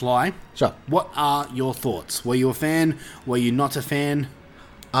watching The Fly, sure. What are your thoughts? Were you a fan? Were you not a fan?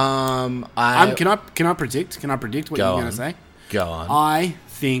 Can I predict? Can I predict what you're going to say? Go on. I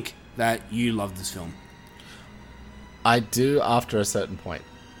think that you love this film. I do after a certain point.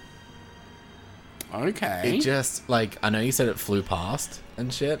 Okay. It just, like, I know you said it flew past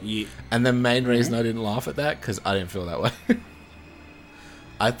and shit. Yeah. And the main reason I didn't laugh at that, because I didn't feel that way.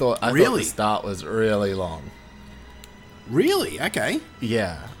 I thought the start was really long. Really? Okay.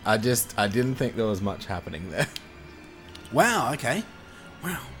 Yeah. I didn't think there was much happening there. Wow, okay.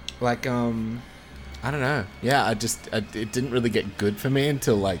 Wow. Like, I don't know. Yeah, it didn't really get good for me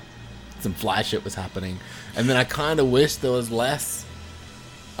until, like, some fly shit was happening. And then I kind of wish there was less.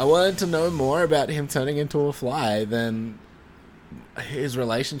 I wanted to know more about him turning into a fly than his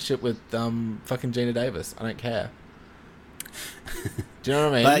relationship with fucking Gina Davis. I don't care. Do you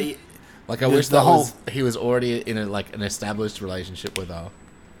know what I mean? Like, I wish he was already in an established relationship with her.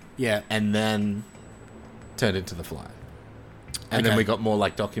 Yeah. And then turned into the fly. And then we got more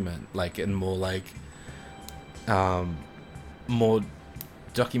like and more like more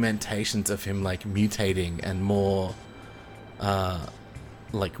documentations of him like mutating and more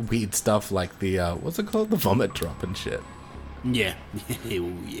like weird stuff like the what's it called, the vomit drop and shit. Yeah.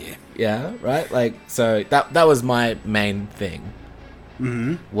 Ooh, yeah. Yeah, right? Like, so that was my main thing.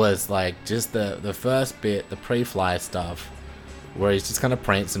 Mm-hmm. Was like just the first bit, the pre-fly stuff, where he's just kind of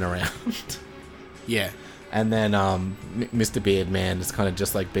prancing around. Yeah. And then Mr. Beardman is kind of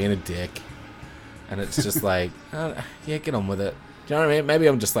just like being a dick. And it's just like, yeah, get on with it. Do you know what I mean? Maybe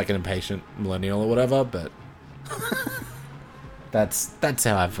I'm just like an impatient millennial or whatever, but that's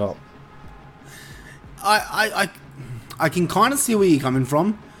how I felt. I can kind of see where you're coming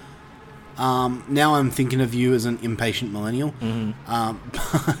from. Now I'm thinking of you as an impatient millennial.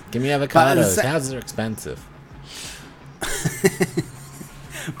 Mm-hmm. Give me avocados. Houses are expensive.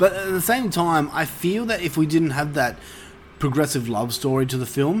 But at the same time, I feel that if we didn't have that progressive love story to the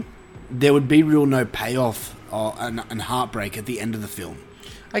film, there would be real no payoff and heartbreak at the end of the film.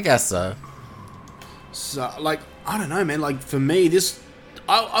 I guess so. So, like, I don't know, man. Like, for me,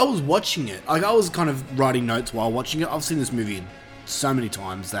 I was watching it. Like, I was kind of writing notes while watching it. I've seen this movie so many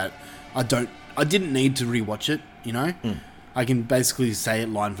times that I didn't need to rewatch it, you know? I can basically say it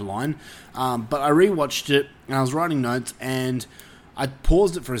line for line. But I rewatched it, and I was writing notes, and I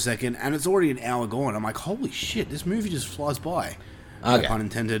paused it for a second, and it's already an hour gone. I'm like, holy shit, this movie just flies by. Okay. No pun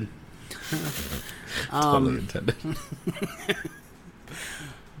intended. Totally intended.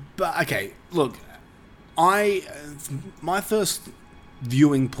 But, okay, look, my first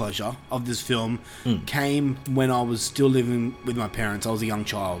viewing pleasure of this film came when I was still living with my parents. I was a young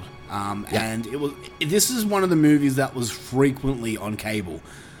child. And this is one of the movies that was frequently on cable.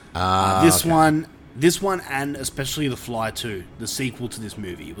 This one, and especially The Fly 2, the sequel to this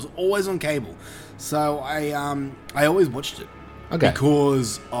movie, it was always on cable. So I always watched it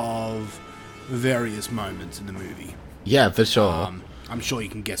because of various moments in the movie. Yeah, for sure. I'm sure you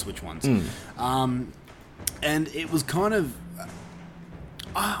can guess which ones. And it was kind of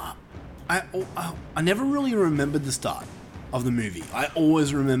I never really remembered the start of the movie. I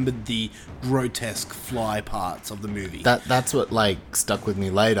always remembered the grotesque fly parts of the movie. That's what like stuck with me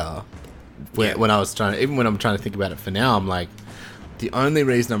later. When I was even when I'm trying to think about it for now, I'm like, the only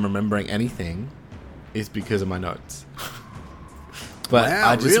reason I'm remembering anything is because of my notes. But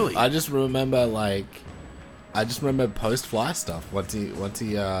wow, I just remember post fly stuff once he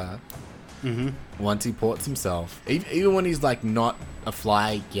ports himself. Even when he's like not a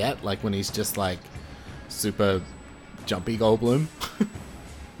fly yet, like when he's just like super jumpy Goldblum.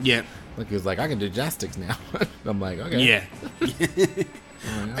 Yeah. Like he was like, I can do gymnastics now. I'm like, okay. Yeah.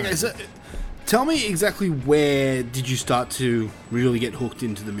 Okay, so tell me exactly where did you start to really get hooked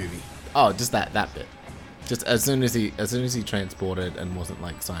into the movie? Oh, just that bit. Just as soon as he transported and wasn't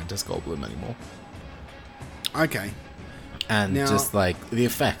like scientist Goldblum anymore. Okay. And now, just like the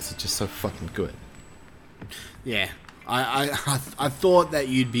effects are just so fucking good. Yeah. I thought that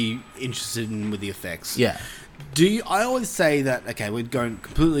you'd be interested with the effects. Yeah. I always say that, okay, we're going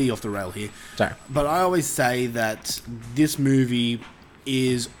completely off the rail here. Sorry. But I always say that this movie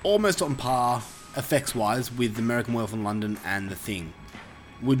is almost on par, effects-wise, with American Werewolf in London and The Thing.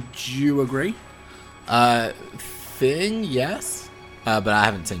 Would you agree? Thing, yes. But I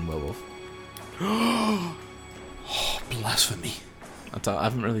haven't seen Werewolf. Oh, blasphemy. I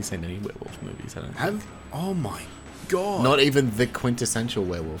haven't really seen any werewolf movies, I don't think. Oh my god. Not even the quintessential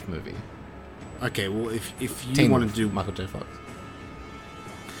werewolf movie. Okay, well, if you want to do... Michael J. Fox.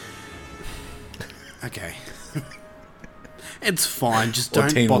 Okay. It's fine, just don't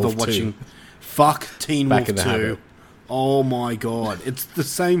Teen bother Wolf watching... 2. Fuck Teen Back Wolf in the 2. habit. Oh my god. It's the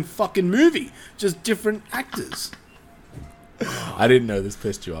same fucking movie, just different actors. I didn't know this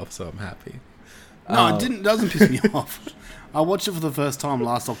pissed you off, so I'm happy. No, it doesn't piss me off. I watched it for the first time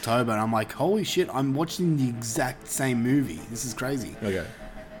last October, and I'm like, holy shit, I'm watching the exact same movie. This is crazy. Okay.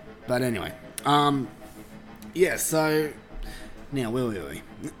 But anyway, yeah. So now where were we?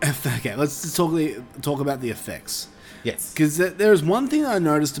 Okay, let's just talk about the effects. Yes. Because there's one thing I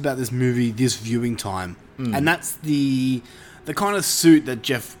noticed about this movie, this viewing time, and that's the kind of suit that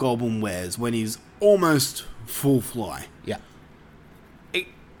Jeff Goldblum wears when he's almost full fly. Yeah.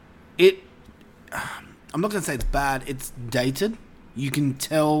 I'm not going to say it's bad. It's dated. You can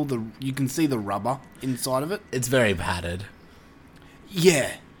see the rubber inside of it. It's very padded.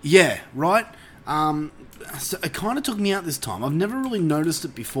 Yeah, right? So it kind of took me out this time. I've never really noticed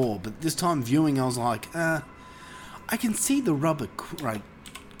it before, but this time viewing, I was like, I can see the rubber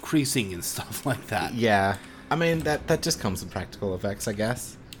creasing and stuff like that. Yeah. I mean, that just comes with practical effects, I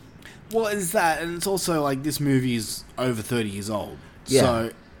guess. Well, it's that, and it's also like this movie is over 30 years old, Yeah.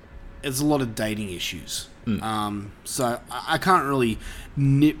 so it's a lot of dating issues. So I can't really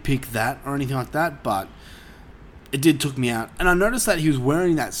nitpick that or anything like that, but it did took me out. And I noticed that he was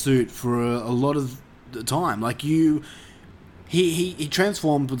wearing that suit for a lot of the time. Like he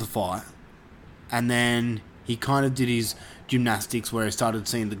transformed with the fire, and then he kind of did his gymnastics where he started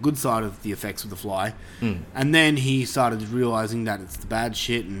seeing the good side of the effects of the fly, and then he started realizing that it's the bad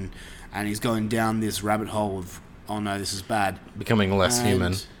shit, and he's going down this rabbit hole of, oh no, this is bad, Becoming less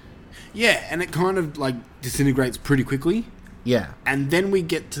human. Yeah, and it kind of like disintegrates pretty quickly. Yeah. And then we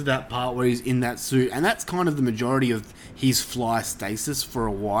get to that part where he's in that suit, and that's kind of the majority of his fly stasis for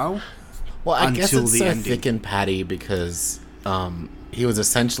a while. Well, I guess until it's the so ending. thick and patty because he was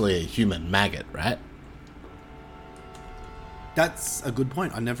essentially a human maggot, right? That's a good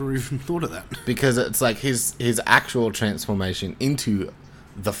point. I never even thought of that. Because it's like his actual transformation into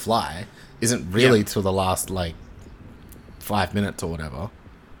the fly isn't really till the last like 5 minutes or whatever.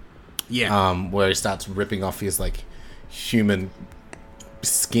 Yeah. Where he starts ripping off his like human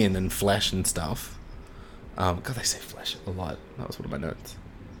skin and flesh and stuff. God, they say flesh a lot. That was one of my notes.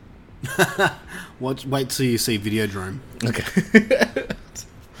 Wait till you see Videodrome. Okay.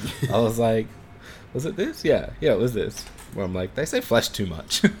 I was like, was it this? Yeah, it was this. Where I'm like, they say flesh too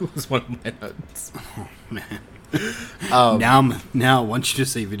much. It was one of my notes. Oh, man. Now I want you to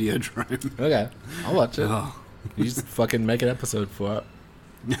see Videodrome. Okay, I'll watch it. Oh. You just fucking make an episode for it.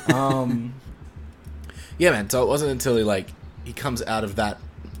 Yeah, man. So it wasn't until he comes out of that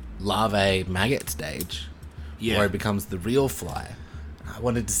larvae maggot stage, where he becomes the real fly. I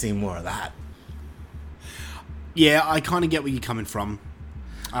wanted to see more of that. Yeah, I kind of get where you're coming from.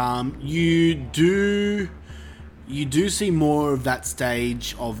 You do see more of that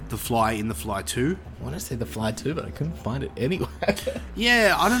stage of the fly in the Fly 2. I want to see the Fly 2, but I couldn't find it anywhere.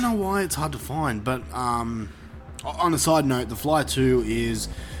 Yeah, I don't know why it's hard to find, but on a side note, the Fly 2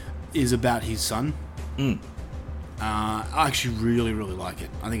 is about his son. I actually really, really like it.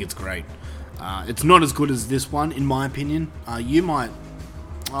 I think it's great. It's not as good as this one, in my opinion. You might...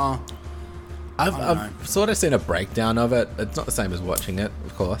 I've sort of seen a breakdown of it. It's not the same as watching it,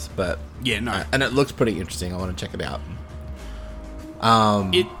 of course, but... Yeah, no. And it looks pretty interesting. I want to check it out.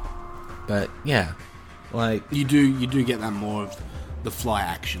 But, yeah. Like... You do get that more of the fly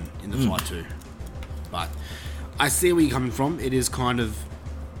action in the Fly 2. But I see where you're coming from. It is kind of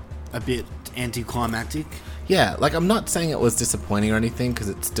a bit anticlimactic. Yeah, like, I'm not saying it was disappointing or anything, because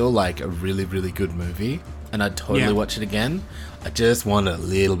it's still, like, a really, really good movie, and I'd totally watch it again. I just wanted a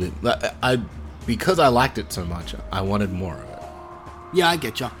little bit... Because I liked it so much, I wanted more of it. Yeah, I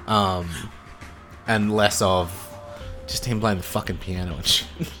get ya. And less of just him playing the fucking piano and shit.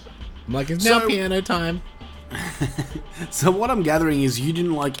 I'm like, it's now piano time. So what I'm gathering is you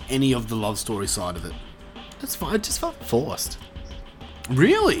didn't like any of the love story side of it. That's fine. It just felt forced.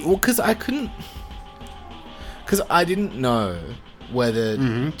 Really? Well, because I couldn't... Because I didn't know whether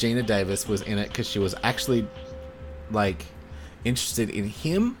Geena Davis was in it because she was actually, like, interested in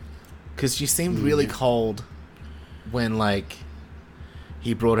him. Because she seemed really cold when, like,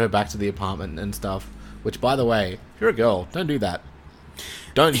 he brought her back to the apartment and stuff. Which, by the way, if you're a girl, don't do that.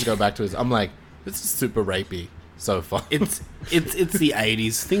 Don't just go back to his... I'm like, this is super rapey so far. It's the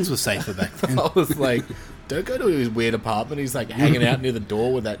 80s. Things were safer back then. I was like, don't go to his weird apartment. He's, like, hanging out near the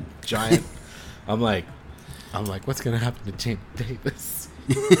door with that giant... I'm like, what's going to happen to Geena Davis?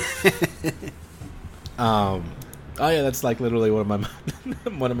 Oh yeah, that's like literally one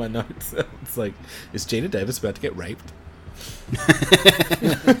of my notes. It's like, is Geena Davis about to get raped?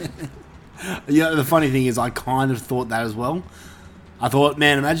 Yeah, the funny thing is I kind of thought that as well. I thought,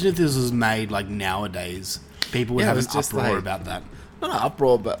 man, imagine if this was made like nowadays. People would have an uproar about that. Not an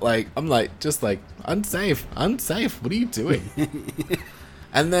uproar, but like, I'm like, just like, unsafe. What are you doing?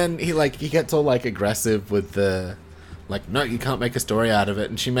 And then he gets all like aggressive with the... Like, no, you can't make a story out of it.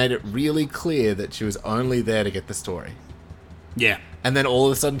 And she made it really clear that she was only there to get the story. Yeah. And then all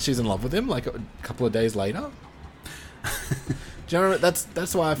of a sudden she's in love with him, like, a couple of days later. Do you know what?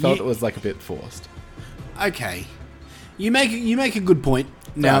 That's why I felt it was, like, a bit forced. Okay. You make a good point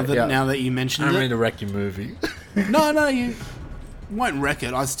now that you mentioned it. I don't mean to wreck your movie. No, you won't wreck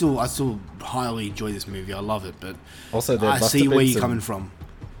it. I still highly enjoy this movie. I love it, but also, I see where you're coming from.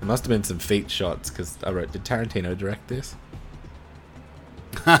 There must have been some feet shots, because I wrote, did Tarantino direct this?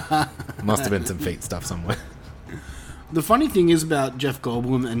 Must have been some feet stuff somewhere. The funny thing is about Jeff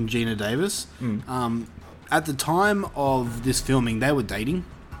Goldblum and Geena Davis, at the time of this filming, they were dating.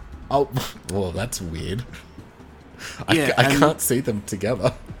 Oh, well, that's weird. Yeah, I can't see them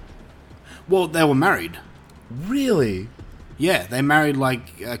together. Well, they were married. Really? Yeah, they married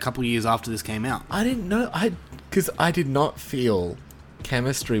like a couple of years after this came out. I didn't know. Because I did not feel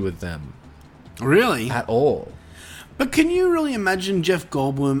chemistry with them. Really? At all. But can you really imagine Jeff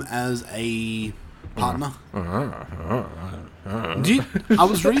Goldblum as a partner? I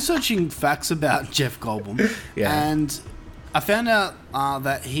was researching facts about Jeff Goldblum, and I found out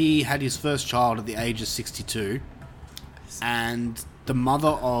that he had his first child at the age of 62, and the mother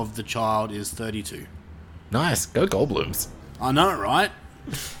of the child is 32. Nice. Go Goldblums. I know, right?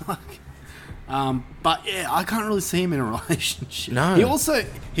 But yeah, I can't really see him in a relationship. No. He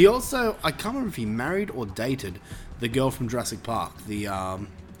also, I can't remember if he married or dated the girl from Jurassic Park, the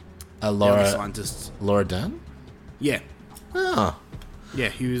Laura scientist. Laura Dern? Yeah. Oh. Yeah,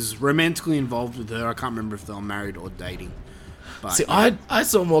 he was romantically involved with her. I can't remember if they were married or dating. But, see, yeah. I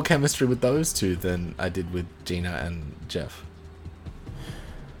saw more chemistry with those two than I did with Gina and Jeff.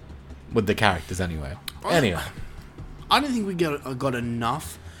 With the characters, anyway. Anyway. I don't think we got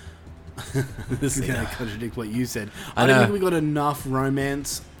enough. This is going to contradict what you said. I know. don't think we got enough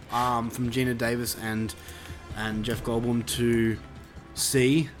romance from Gina Davis and Jeff Goldblum to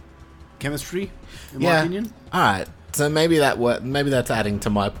see chemistry, in my opinion. Alright. So maybe that's adding to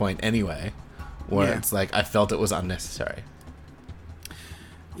my point anyway. Where Yeah. it's like, I felt it was unnecessary.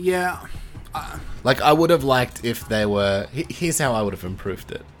 Yeah. Like, I would have liked if they were... Here's how I would have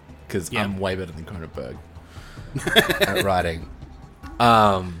improved it. Because Yeah. I'm way better than Cronenberg at writing.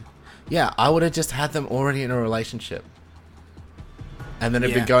 Yeah, I would have just had them already in a relationship. And then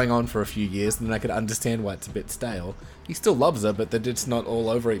it'd been going on for a few years, and then I could understand why it's a bit stale. He still loves her, but they're just not all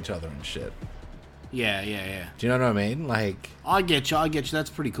over each other and shit. Yeah. Do you know what I mean? Like... I get you. That's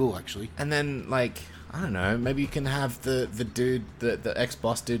pretty cool, actually. And then, like, I don't know, maybe you can have the dude, the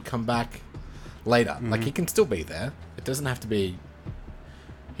ex-boss dude come back later. Mm-hmm. Like, he can still be there. It doesn't have to be...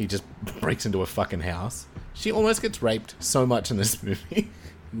 He just breaks into a fucking house. She almost gets raped so much in this movie.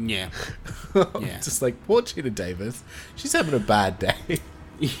 Yeah. Just like, poor Gina Davis. She's having a bad day.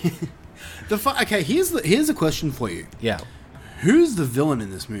 Okay, here's a question for you. Yeah. Who's the villain in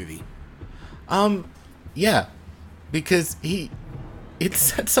this movie? Yeah. Because it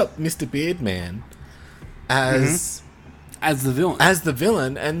sets up Mr. Beardman as... As the villain. As the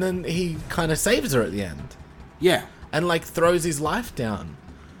villain, and then he kind of saves her at the end. Yeah. And, like, throws his life down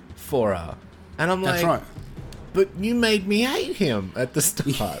for her. And I'm like... That's right. But you made me hate him at the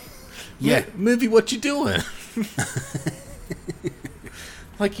start. Yeah. Movie, what you doing?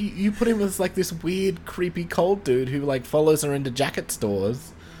 Like, you put him as, like, this weird, creepy, cold dude who, like, follows her into jacket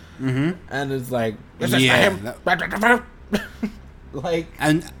stores. Mm-hmm. And is like... This is for him. Like...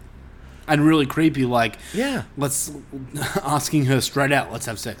 And really creepy, like... Yeah. Let's... Asking her straight out, let's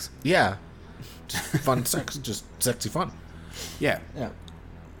have sex. Yeah. Just fun sex. Just sexy fun. Yeah. Yeah.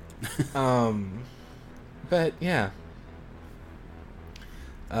 But, yeah.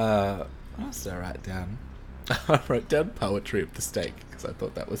 What else did I write down? I wrote down Poetry of the Steak, because I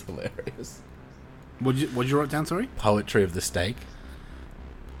thought that was hilarious. What'd you write down, sorry? Poetry of the Steak.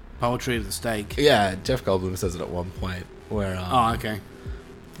 Poetry of the Steak. Yeah, Jeff Goldblum says it at one point, where... oh, okay.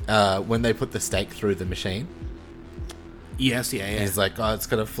 When they put the steak through the machine... Yes, yeah. He's like, oh, it's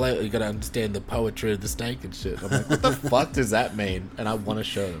gonna float. You gotta understand the poetry of the steak and shit. I'm like, what the fuck does that mean? And I want a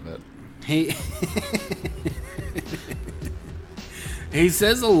shirt of it. He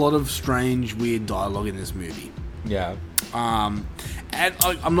says a lot of strange, weird dialogue in this movie. Yeah. And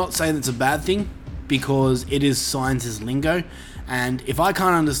I'm not saying it's a bad thing, because it is scientist lingo, and if I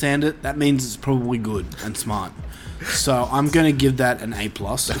can't understand it, that means it's probably good and smart. So I'm gonna give that an A+.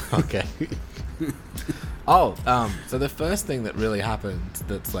 Okay. So the first thing that really happens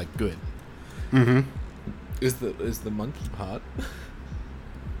that's like good is the monkey part.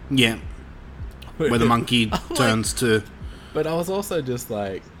 Yeah. Where the monkey turns to... But I was also just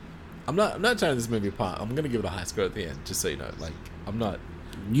like, I'm not tearing this movie apart. I'm gonna give it a high score at the end, just so you know. Like, I'm not.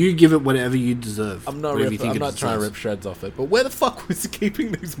 You give it whatever you deserve. I'm not trying to rip shreds off it. But where the fuck was he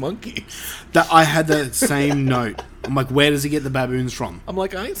keeping these monkeys? That I had that same note. I'm like, where does he get the baboons from? I'm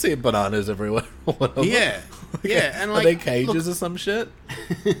like, I ain't seeing bananas everywhere. Or whatever. Yeah. Yeah, and like, are they cages or some shit?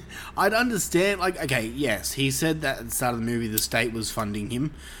 I'd understand, like, okay, yes, he said that at the start of the movie the state was funding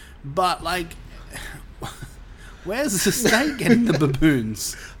him, but like, where's the state getting the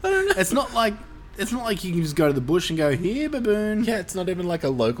baboons? I don't know. It's not like you can just go to the bush and go, here, baboon. Yeah, it's not even like a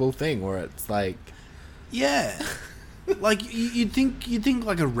local thing where it's like, yeah, like you'd think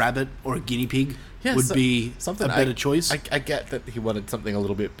like a rabbit or a guinea pig would be something a better choice. I get that he wanted something a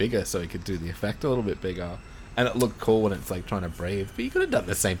little bit bigger so he could do the effect a little bit bigger. And it looked cool when it's like trying to breathe. But you could have done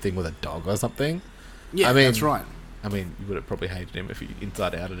the same thing with a dog or something. Yeah, I mean, that's right. I mean, you would have probably hated him if he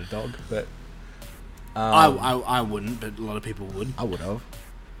inside out at a dog. But I wouldn't, but a lot of people would. I would have.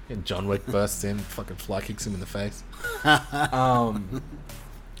 And John Wick bursts in, fucking fly kicks him in the face.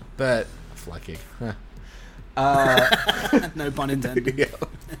 But fly kick. No pun intended.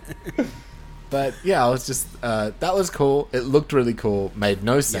 Yeah. But yeah, I was just that was cool. It looked really cool. Made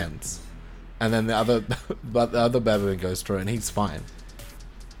no sense. Yeah. And then the other baboon goes through, and he's fine.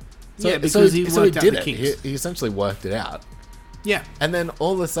 So, yeah, because he did it. He essentially worked it out. Yeah. And then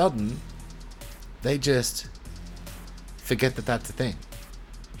all of a sudden, they just forget that that's a thing.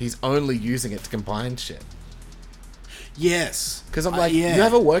 He's only using it to combine shit. Yes. Because I'm like, you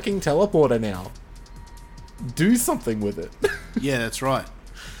have a working teleporter now. Do something with it. Yeah, that's right.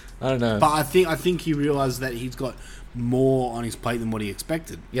 I don't know. But I think he realised that he's got more on his plate than what he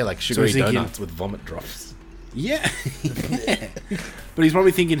expected. Yeah, like sugary donuts with vomit drops. Yeah. Yeah. But he's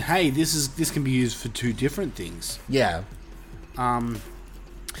probably thinking, hey, this can be used for two different things. Yeah.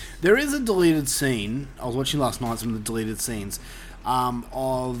 There is a deleted scene. I was watching last night some of the deleted scenes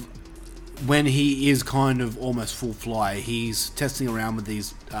of when he is kind of almost full fly. He's testing around with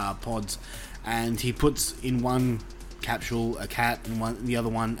these pods, and he puts in one capsule a cat and the other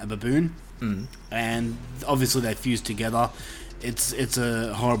one a baboon. And obviously they fuse together. It's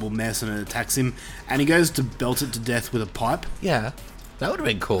a horrible mess, and it attacks him, and he goes to belt it to death with a pipe. Yeah, that would have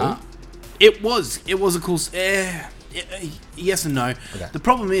been cool. It was a cool. Yes and no. Okay. The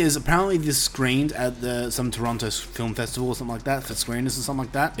problem is, apparently this screened at some Toronto Film Festival or something like that, for screeners or something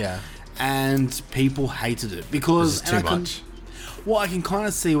like that. Yeah. And people hated it because too much. Well, I can kind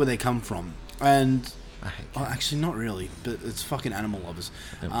of see where they come from, and I hate actually not really, but it's fucking animal lovers.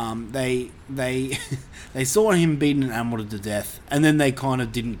 Yep. They they saw him beating an animal to death, and then they kind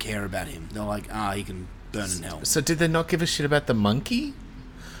of didn't care about him. They're like, he can burn in hell. So did they not give a shit about the monkey?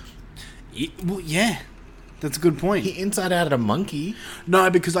 Well, yeah. That's a good point. He inside out a monkey. No,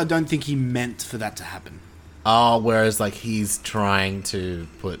 because I don't think he meant for that to happen. Oh, whereas like he's trying to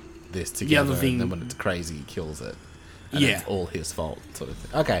put this together, other thing, and then when it's crazy, he kills it. And yeah, it's all his fault, sort of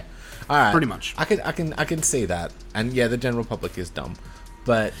thing. Okay, all right, pretty much. I can see that, and yeah, the general public is dumb,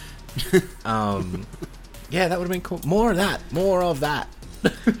 but yeah, that would have been cool. More of that.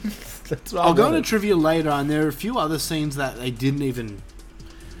 That's what I'll go into trivia later, and there are a few other scenes that they didn't even.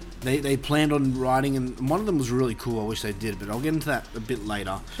 They planned on writing, and one of them was really cool. I wish they did, but I'll get into that a bit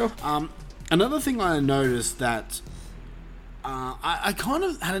later. Sure. Another thing I noticed that I kind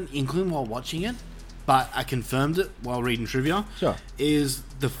of had an inkling while watching it, but I confirmed it while reading trivia. Sure. Is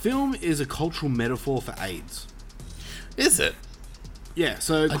the film is a cultural metaphor for AIDS. Is it? Yeah.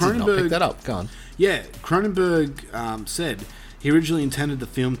 So I Cronenberg did not pick that up. Go on. Yeah, Cronenberg said he originally intended the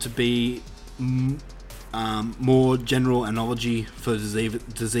film to be more general analogy for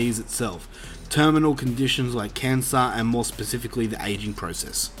disease itself, terminal conditions like cancer, and more specifically the aging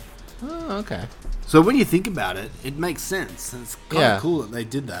process. Oh, okay. So when you think about it, it makes sense. And it's kind of cool that they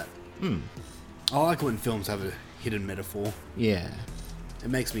did that. I like when films have a hidden metaphor. Yeah, it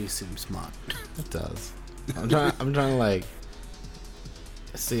makes me seem smart. It does. I'm trying to like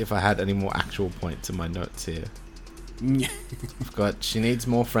see if I had any more actual points in my notes here. I've got she needs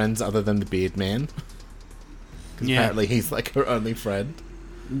more friends other than the beard man. Apparently he's like her only friend.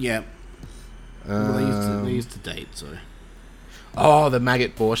 Yeah. Well, they used to date, so. Oh, the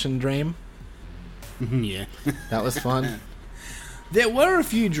maggot abortion dream. Yeah. That was fun. There were a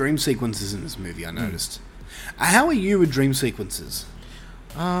few dream sequences in this movie, I noticed. How are you with dream sequences?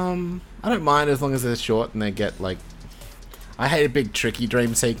 I don't mind as long as they're short and they get like... I hate a big tricky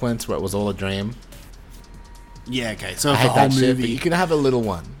dream sequence where it was all a dream. Yeah, okay. So I hate the that whole shit, movie... but you can have a little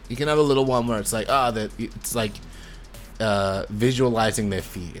one. You can have a little one where it's like, it's like visualizing their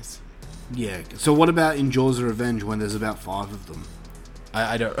fears. Yeah. So what about in Jaws of Revenge when there's about 5 of them?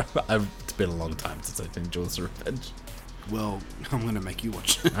 I don't... It's been a long time since I've seen Jaws of Revenge. Well, I'm going to make you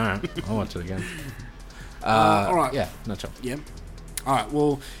watch it. Alright, I'll watch it again. Alright. Yeah, no trouble. Yeah. Alright,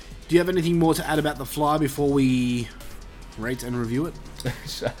 well, do you have anything more to add about The Fly before we rate and review it?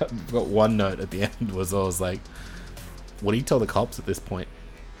 I've got one note at the end I was like, what do you tell the cops at this point?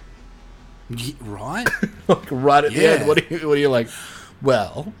 Yeah, right? Like right at the end, what are you like?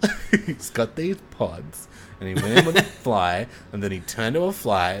 Well, he's got these pods, and he went in with a fly, and then he turned to a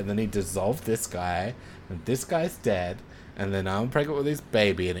fly, and then he dissolved this guy, and this guy's dead, and then I'm pregnant with this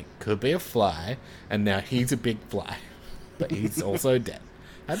baby, and it could be a fly, and now he's a big fly, but he's also dead.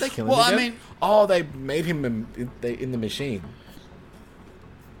 How'd they kill him? Well, I mean... Oh, they made him in the machine.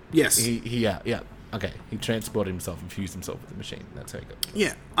 Yes. Yeah. Okay, he transported himself and fused himself with the machine. That's how he got killed.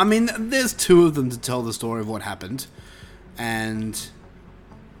 Yeah. I mean, there's 2 of them to tell the story of what happened, and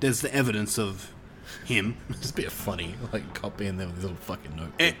there's the evidence of him. Just be a funny, like, cop in there with his little fucking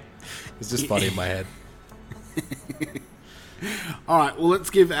notebook. It's just funny in my head. All right, well, let's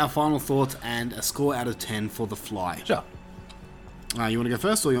give our final thoughts and a score out of 10 for The Fly. Sure. You want to go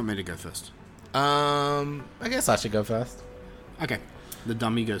first, or you want me to go first? I guess I should go first. Okay, the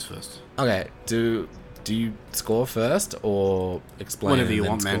dummy goes first. Okay, do you score first or explain? Whatever you and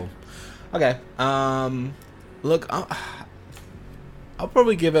want, then man. Okay. Look, I'll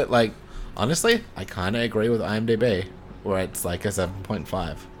probably give it like. Honestly, I kind of agree with IMDb, where it's like a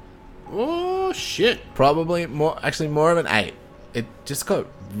 7.5. Oh shit! Probably more of an 8. It just got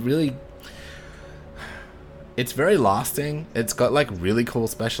really. It's very lasting. It's got like really cool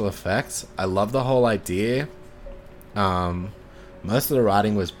special effects. I love the whole idea. Most of the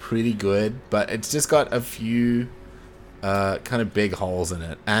writing was pretty good, but it's just got a few kind of big holes in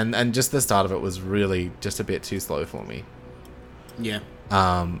it, and just the start of it was really just a bit too slow for me. Yeah.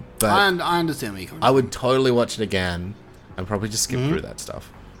 But I understand where you're coming I would totally watch it again and probably just skip through that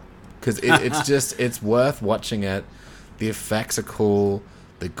stuff. Because it's just, it's worth watching it. The effects are cool.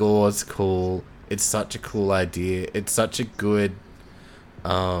 The gore's cool. It's such a cool idea. It's such a good,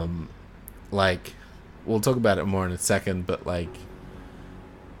 like, we'll talk about it more in a second, but like,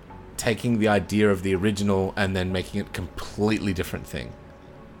 taking the idea of the original and then making it a completely different thing.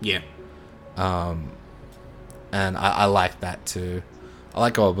 Yeah. And I like that too. I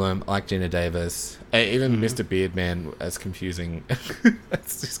like Goldblum. I like Gina Davis. Even Mr. Beardman, as confusing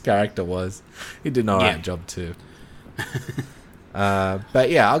as his character was, he did an alright job too. But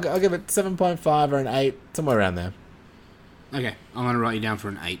yeah, I'll give it 7.5 or an 8, somewhere around there. Okay, I'm going to write you down for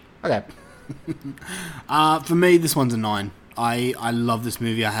an 8. Okay. For me, this one's a 9. I love this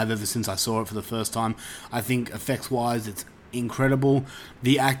movie. I have ever since I saw it for the first time. I think effects-wise, it's incredible.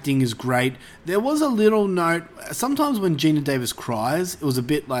 The acting is great. There was a little note, sometimes when Gina Davis cries, it was a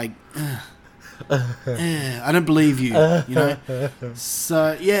bit like, I don't believe you, you know?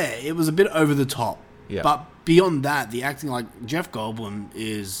 So, yeah, it was a bit over the top. Yeah. But beyond that, the acting, like, Jeff Goldblum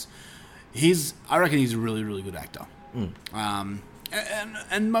I reckon he's a really, really good actor.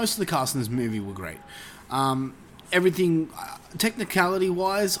 And most of the cast in this movie were great. Everything,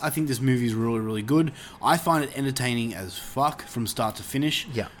 technicality-wise, I think this movie is really, really good. I find it entertaining as fuck from start to finish.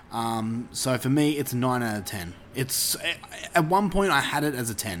 Yeah. So for me, it's a 9 out of 10. It's at one point I had it as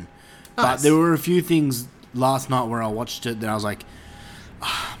a 10, but Nice. there were a few things last night where I watched it that I was like,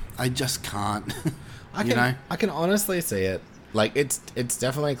 I just can't. I can honestly see it. Like, it's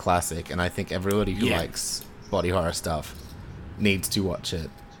definitely a classic, and I think everybody who likes body horror stuff needs to watch it.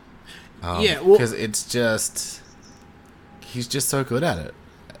 Because it's just... He's just so good at it.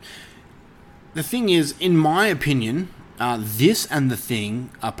 The thing is, in my opinion, this and The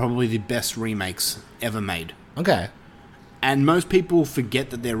Thing are probably the best remakes ever made. Okay. And most people forget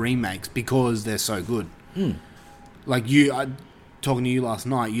that they're remakes because they're so good. Like talking to you last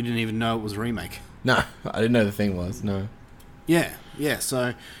night, you didn't even know it was a remake. No, I didn't know The Thing was, no. Yeah,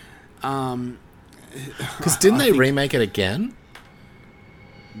 so... Because didn't they remake it again?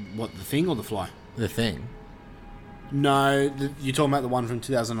 What, The Thing or The Fly? The Thing. No, you're talking about the one from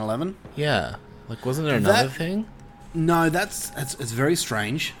 2011? Yeah. Like, wasn't there another thing? No, it's very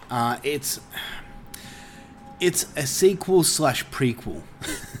strange. It's a sequel / prequel.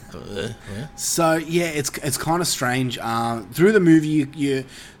 So yeah, it's kind of strange. Through the movie, you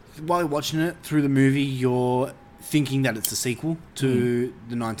while you're watching it through the movie, you're thinking that it's a sequel to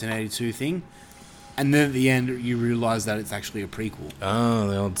the 1982 thing, and then at the end, you realise that it's actually a prequel. Oh,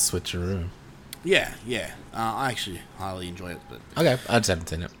 the old switcheroo. Yeah. I actually highly enjoy it. But Okay, I'd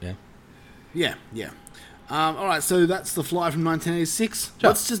 17 it, yeah. Yeah. Alright, so that's The Fly from 1986. Sure.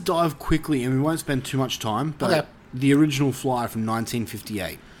 Let's just dive quickly, and we won't spend too much time, but Okay. the original Fly from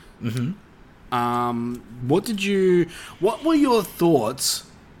 1958. What were your thoughts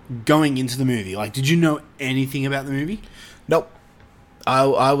going into the movie? Like, did you know anything about the movie? Nope.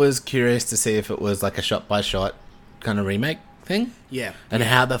 I was curious to see if it was like a shot-by-shot kind of remake thing. Yeah. And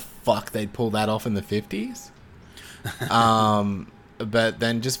how the fuck they'd pull that off in the 50s. But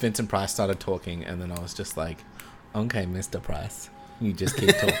then just Vincent Price started talking, and then I was just like, okay, Mr. Price, you just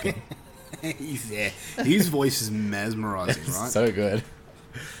keep talking. His voice is mesmerizing, right? So good.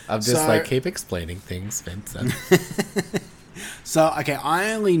 I'm just like, keep explaining things, Vincent. So, okay,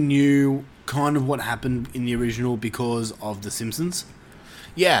 I only knew kind of what happened in the original because of The Simpsons.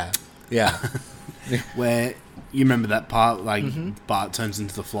 Yeah. Where, you remember that part, like, Bart turns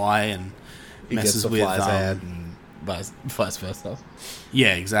into the fly and He messes gets the with... fly's head and vice versa.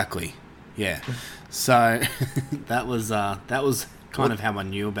 Yeah, exactly. Yeah. So, that was kind of how I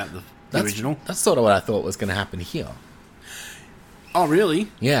knew about the original. That's sort of what I thought was going to happen here. Oh, really?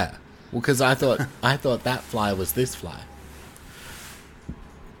 Yeah. Well, because I thought that fly was this fly.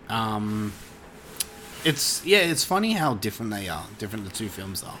 it's funny how different they are. Different the two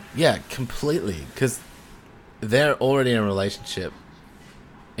films are. Yeah, completely. Because they're already in a relationship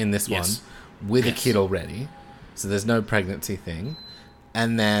in this one with a kid already, so there's no pregnancy thing,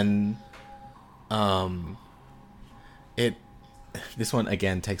 and then this one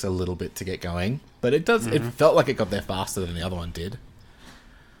again takes a little bit to get going, but it does. It felt like it got there faster than the other one did.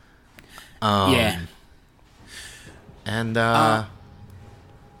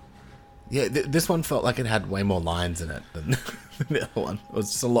 This one felt like it had way more lines in it than the other one. It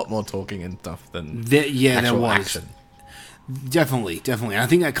was just a lot more talking and stuff than actual action. Definitely. I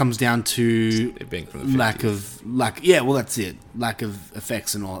think that comes down to it being from the 50s. That's it. Lack of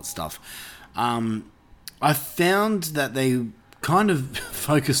effects and all that stuff. I found that they kind of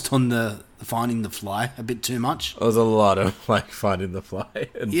focused on the finding the fly a bit too much. There was a lot of finding the fly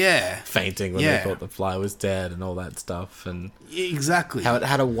and fainting when they thought the fly was dead and all that stuff, and exactly how it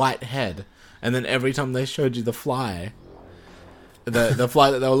had a white head, and then every time they showed you the fly, the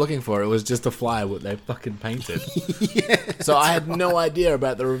fly that they were looking for, it was just a fly what they fucking painted. So I had no idea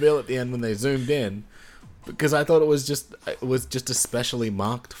about the reveal at the end when they zoomed in, because I thought it was just a specially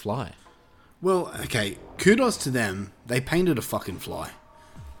marked fly. Well, okay, kudos to them. They painted a fucking fly.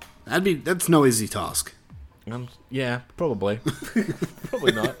 That's no easy task. Yeah, probably.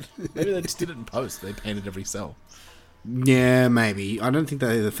 Probably not. Maybe they just did it in post. They painted every cell. Yeah, maybe. I don't think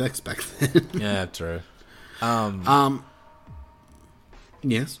they had effects back then. Yeah, true.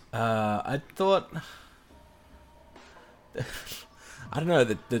 Yes. I thought. I don't know.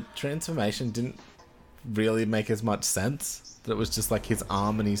 The transformation didn't really make as much sense. That it was just like his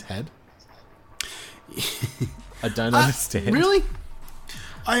arm and his head. I don't understand. Really?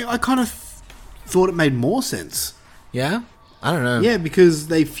 I kind of thought it made more sense. Yeah? I don't know. Yeah, because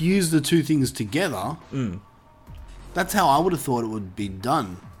they fused the two things together. That's how I would have thought it would be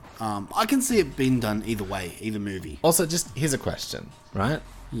done. I can see it being done either way, either movie. Also, just here's a question, right?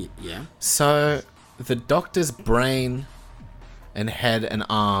 Yeah. So, the Doctor's brain and head and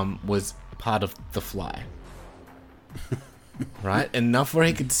arm was part of the fly. Right? Enough where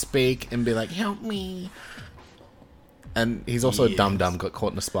he could speak and be like, help me. And he's also dumb, got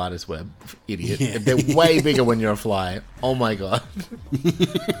caught in a spider's web. Idiot. Yeah. They're way bigger when you're a fly. Oh my god.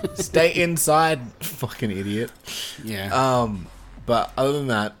 Stay inside, fucking idiot. Yeah. But other than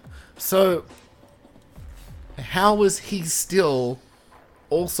that, so how was he still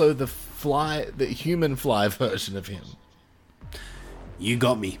also the human fly version of him? You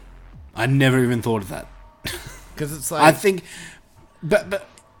got me. I never even thought of that. Because it's like, I think, but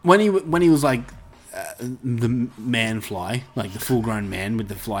when he was like the man fly, like the full grown man with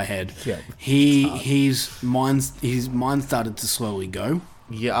the fly head, his mind started to slowly go.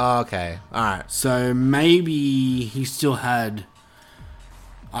 Yeah. Okay. All right. So maybe he still had,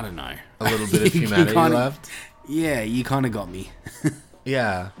 I don't know, a little bit of humanity left. Yeah, you kind of got me.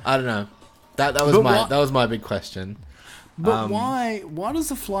 Yeah, I don't know. That was my big question. But why does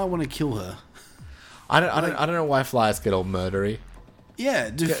the fly want to kill her? I don't know why flies get all murdery. Yeah,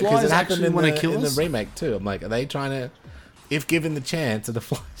 do flies actually want to kill us? In the remake too, I'm like, are they trying to, if given the chance, are the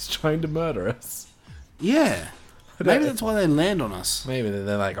flies trying to murder us? Yeah. Maybe that's why they land on us. Maybe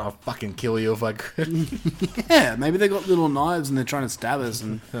they're like, I'll fucking kill you if I could. Yeah, maybe they got little knives and they're trying to stab us.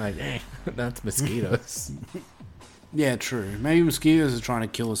 And like, that's mosquitoes. Yeah, true. Maybe mosquitoes are trying to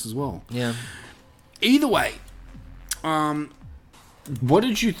kill us as well. Yeah. Either way, what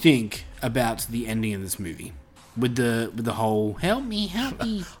did you think about the ending of this movie? With the whole help me.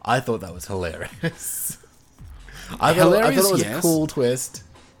 I thought that was hilarious. I thought it was a cool twist.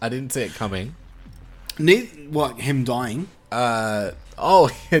 I didn't see it coming. What, him dying?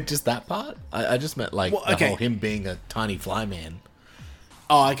 Just that part? I just meant the whole him being a tiny fly man.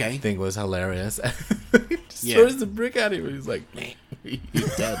 Oh, okay. Thing was hilarious. Just throws the brick at him and he's like,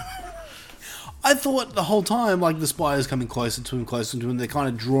 he's dead. I thought the whole time, like, the spider's coming closer to him, they're kind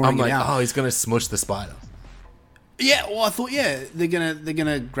of drawing it out. Oh, he's gonna smush the spider. Yeah, well, I thought, they're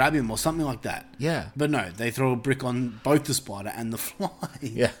gonna grab him or something like that. Yeah. But no, they throw a brick on both the spider and the fly.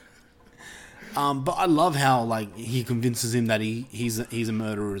 Yeah. But I love how, like, he convinces him that he's a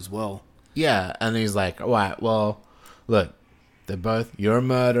murderer as well. Yeah, and he's like, alright, well, look, you're a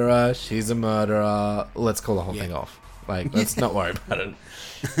murderer, she's a murderer, let's call the whole thing off. Like, let's not worry about it.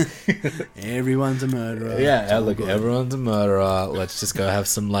 Everyone's a murderer. Yeah, look, everyone's a murderer. Let's just go have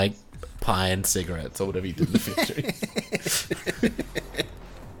some, like, pie and cigarettes or whatever you did in the 50s.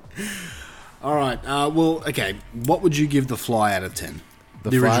 Alright, well, okay. What would you give The Fly out of 10?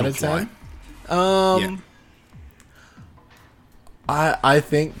 The Fly out of 10? I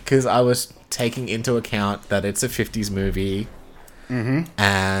think, because I was taking into account that it's a 50s movie,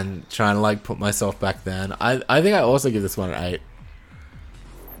 and trying to like put myself back then. I think I also give this one an 8.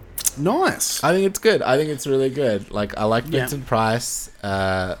 Nice. I think it's good. I think it's really good. Like, I like Vincent Price.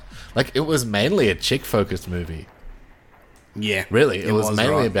 Like, it was mainly a chick-focused movie. Yeah. Really, it was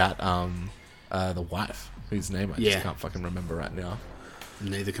mainly about the wife, whose name I just can't fucking remember right now.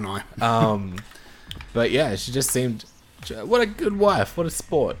 Neither can I. But yeah, she just seemed... What a good wife. What a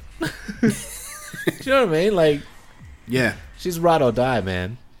sport. Do you know what I mean? Like... Yeah. She's ride or die,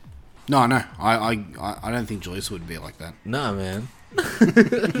 man. No, I don't think Joyce would be like that. Nah, man.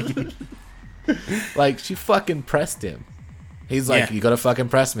 Like, she fucking pressed him. He's like, you gotta fucking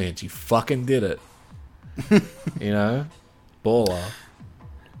press me, and she fucking did it. You know? Baller.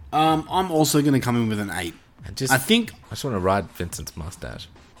 I'm also gonna come in with an 8. I just want to ride Vincent's mustache.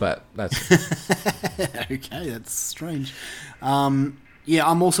 But that's... Okay, that's strange. Yeah,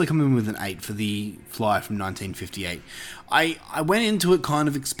 I'm also coming in with an 8 for The Fly from 1958. I went into it kind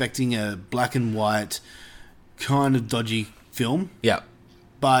of expecting a black and white, kind of dodgy film. Yeah.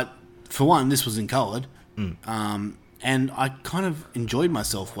 But, for one, this was in coloured. And I kind of enjoyed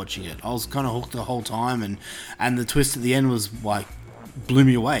myself watching it. I was kind of hooked the whole time, and the twist at the end was, like, blew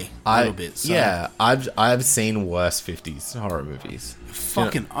me away a little bit. So. Yeah, I've seen worse 50s horror movies.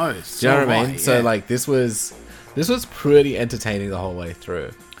 Fucking oath. Do you know what I mean? So, like, this was pretty entertaining the whole way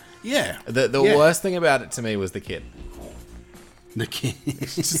through. Yeah. The worst thing about it to me was the kid. The kid.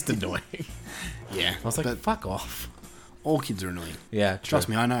 It's just annoying. Yeah. I was like, fuck off. All kids are annoying. Yeah, true. Trust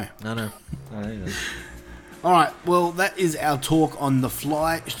me, I know. I know. All right, well, that is our talk on The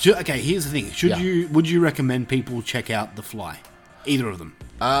Fly. Okay, here's the thing. Would you recommend people check out The Fly? Either of them?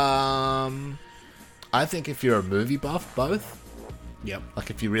 I think if you're a movie buff, both. Yep. Like,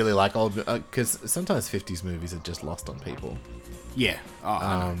 if you really like old... Because sometimes 50s movies are just lost on people. Yeah.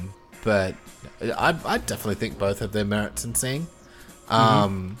 But I definitely think both have their merits in seeing. I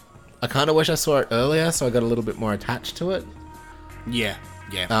kind of wish I saw it earlier, so I got a little bit more attached to it. Yeah.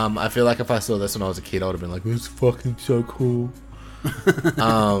 I feel like if I saw this when I was a kid, I would have been like, "It's fucking so cool."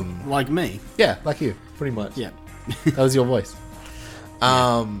 Like me. Yeah, like you, pretty much. Yeah. That was your voice.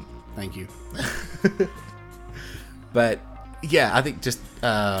 Thank you. But yeah, I think just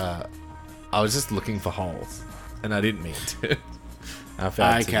I was just looking for holes, and I didn't mean to. I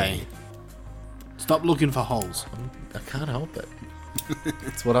found okay. Stop looking for holes. I can't help it.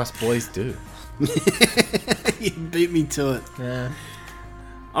 It's what us boys do. You beat me to it. Yeah.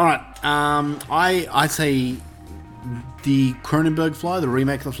 All right. I say the Cronenberg Fly, the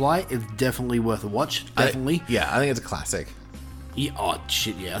remake of The Fly, is definitely worth a watch. Definitely. I think it's a classic. Yeah, oh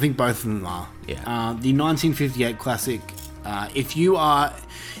shit, yeah. I think both of them are. Yeah. The 1958 classic. If you are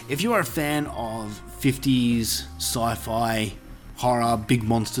a fan of 50s sci-fi horror, big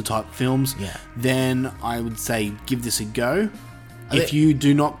monster type films, then I would say give this a go. If you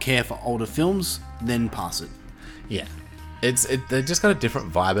do not care for older films, then pass it. Yeah. They just got a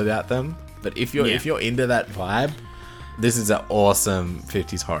different vibe about them. But if you're into that vibe, this is an awesome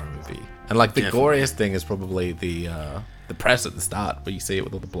 50s horror movie. And like the goriest thing is probably the press at the start where you see it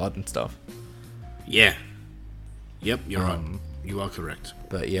with all the blood and stuff. Yeah. Yep, you're right. You are correct.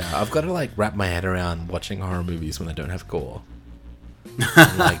 But yeah, I've got to like wrap my head around watching horror movies when they don't have gore.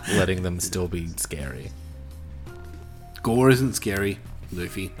 And, like letting them still be scary. Gore isn't scary,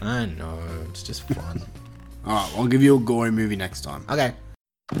 Luffy. I know, it's just fun. Alright, I'll give you a gory movie next time. Okay.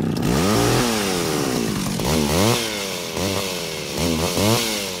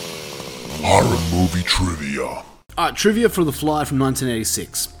 Horror movie trivia. Alright, trivia for The Fly from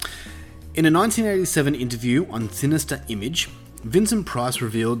 1986. In a 1987 interview on Sinister Image, Vincent Price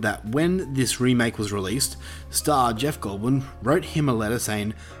revealed that when this remake was released, star Jeff Goldblum wrote him a letter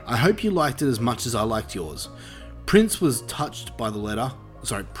saying, "I hope you liked it as much as I liked yours." Price was touched by the letter.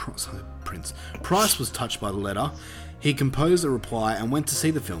 Price was touched by the letter. He composed a reply and went to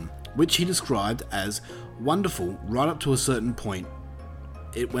see the film, which he described as wonderful right up to a certain point.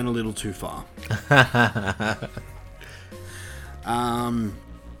 It went a little too far.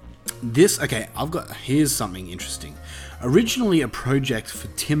 Here's something interesting. Originally a project for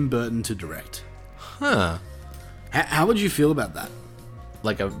Tim Burton to direct. Huh. How would you feel about that?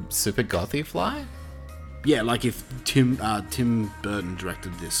 Like a super gothy Fly? Yeah, like if Tim Burton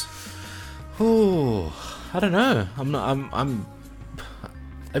directed this. Oh, I don't know.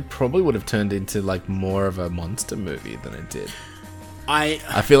 It probably would have turned into like more of a monster movie than it did.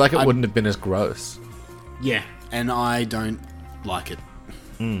 I feel like it wouldn't have been as gross. Yeah, and I don't like it.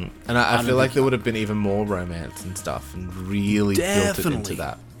 And I feel like there would have been even more romance and stuff, and really built it into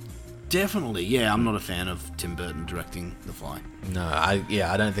that. Definitely, yeah. I'm not a fan of Tim Burton directing The Fly. No, I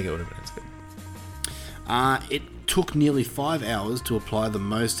don't think it would have been as good. took nearly 5 hours to apply the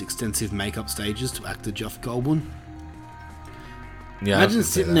most extensive makeup stages to actor Jeff Goldblum. Yeah, imagine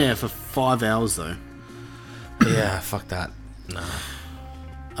sitting there for 5 hours though. Yeah, fuck that. No.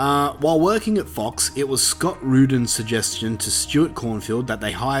 While working at Fox, it was Scott Rudin's suggestion to Stuart Cornfield that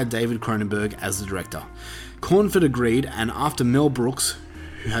they hire David Cronenberg as the director. Cornfield agreed, and after Mel Brooks,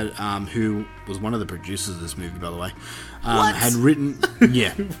 who was one of the producers of this movie, by the way, had written...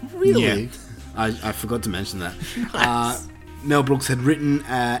 Yeah. Really? Yeah. I forgot to mention that. Mel Brooks had written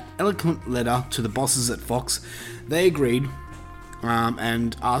an eloquent letter to the bosses at Fox. They agreed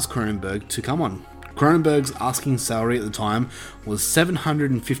and asked Cronenberg to come on. Cronenberg's asking salary at the time was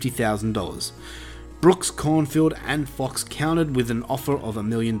 $750,000. Brooks, Cornfield, and Fox countered with an offer of $1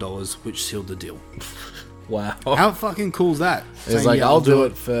 million, which sealed the deal. Wow. How fucking cool is that? It's like, I'll do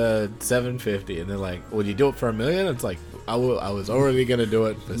it for $750,000, and they're like, would you do it for $1 million? It's like, I was already going to do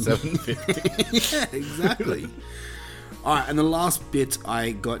it for $750,000. Yeah, exactly. Alright, and the last bit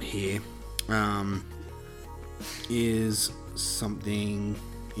I got here is something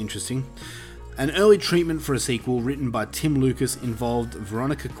interesting. An early treatment for a sequel written by Tim Lucas involved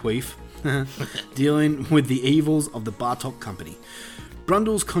Veronica Queef dealing with the evils of the Bartok Company.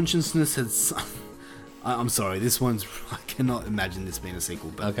 Brundle's consciousness had... I'm sorry, this one's... I cannot imagine this being a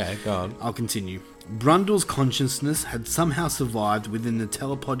sequel, but... Okay, go on. I'll continue. Brundle's consciousness had somehow survived within the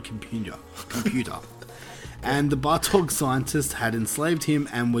telepod computer. And the Bartok scientists had enslaved him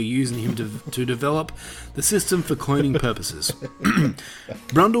and were using him to develop the system for cloning purposes.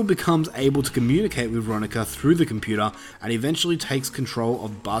 Brundle becomes able to communicate with Veronica through the computer and eventually takes control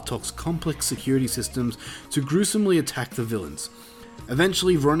of Bartok's complex security systems to gruesomely attack the villains.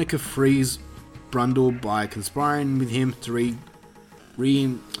 Eventually, Veronica frees Brundle by conspiring with him to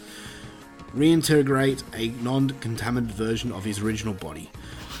reintegrate a non-contaminated version of his original body.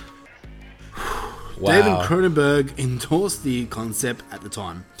 Wow. David Cronenberg endorsed the concept at the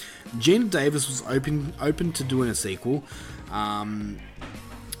time. Gina Davis was open to doing a sequel,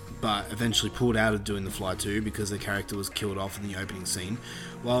 but eventually pulled out of doing The Fly 2 because the character was killed off in the opening scene,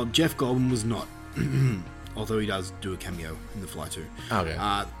 while Jeff Goldblum was not, although he does do a cameo in The Fly 2. Okay.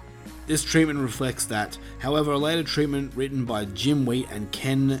 This treatment reflects that. However, a later treatment written by Jim Wheat and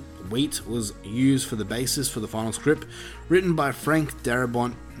Ken Wheat was used for the basis for the final script, written by Frank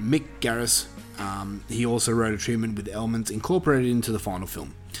Darabont, Mick Garris. He also wrote a treatment with elements incorporated into the final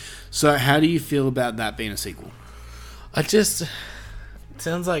film. So how do you feel about that being a sequel? It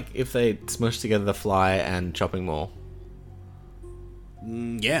sounds like if they smushed together The Fly and Chopping Mall.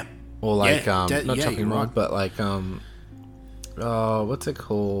 Yeah. Or like, not Chopping Mall, right. But like, what's it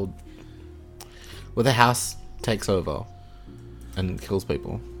called? Where the house takes over and kills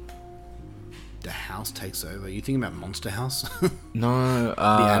people. The house takes over? You thinking about Monster House? No. The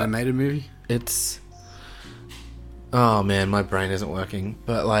animated movie? It's... Oh man, my brain isn't working.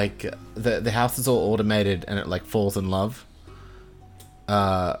 But like, the house is all automated and it like falls in love.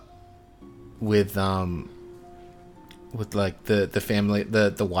 With like the family,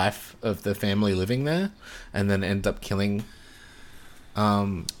 the wife of the family living there, and then ends up killing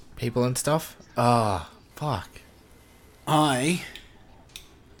people and stuff. Ah, fuck. All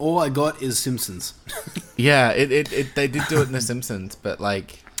I got is Simpsons. Yeah, they did do it in The Simpsons, but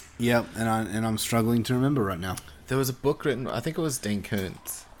like... Yep, and I'm struggling to remember right now. There was a book written, I think it was Dean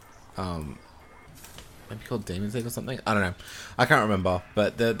Koontz, maybe called Demon's Egg or something? I don't know. I can't remember,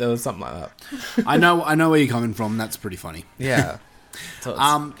 but there was something like that. I know where you're coming from, that's pretty funny. Yeah. So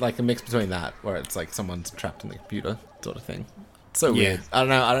it's like a mix between that, where it's like someone's trapped in the computer sort of thing. It's so weird. I don't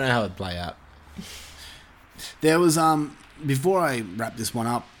know how it'd play out. There was, before I wrap this one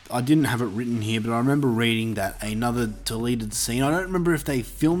up, I didn't have it written here, but I remember reading that another deleted scene. I don't remember if they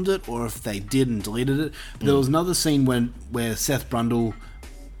filmed it or if they did and deleted it. But there was another scene where Seth Brundle,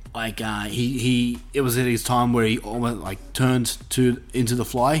 like it was at his time where he almost like turned into the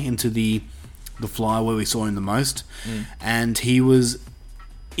Fly, into the Fly where we saw him the most, and he was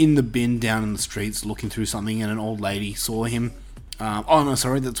in the bin down in the streets looking through something, and an old lady saw him.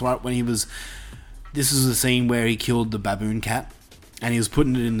 That's right. When he was, this is the scene where he killed the baboon cat. And he was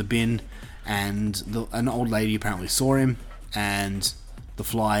putting it in the bin, and an old lady apparently saw him, and the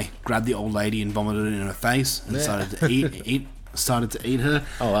Fly grabbed the old lady and vomited it in her face and started to eat her.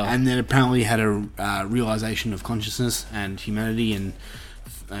 Oh, wow. And then apparently had a realization of consciousness and humanity,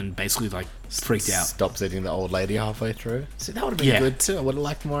 and basically like freaked out. Stops eating the old lady halfway through. See, that would have been good too. I would have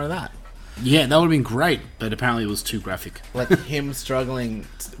liked more of that. Yeah, that would have been great, but apparently it was too graphic. Like him struggling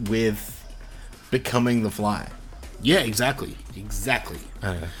with becoming the Fly. Yeah, exactly.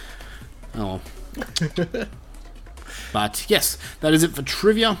 I don't know. Oh. But yes, that is it for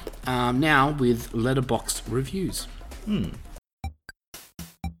trivia. Now with Letterboxd reviews.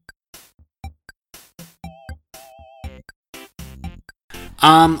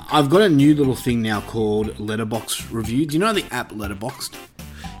 I've got a new little thing now called Letterboxd Review. Do you know the app Letterboxd?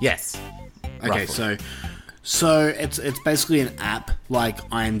 Yes. Okay, Roughly. so it's basically an app like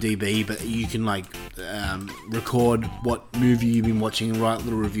IMDb, but you can record what movie you've been watching and write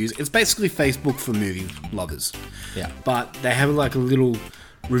little reviews. It's basically Facebook for movie lovers. Yeah. But they have like a little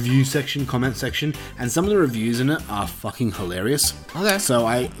review section, comment section, and some of the reviews in it are fucking hilarious. Okay. So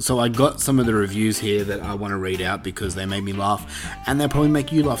I got some of the reviews here that I want to read out because they made me laugh, and they'll probably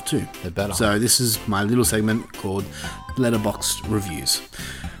make you laugh too. They better. So this is my little segment called Letterboxd Reviews.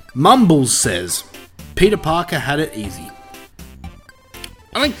 Mumbles says, Peter Parker had it easy.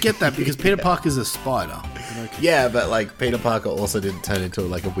 I don't get that because Peter Parker's a spider. Okay. Yeah, but like Peter Parker also didn't turn into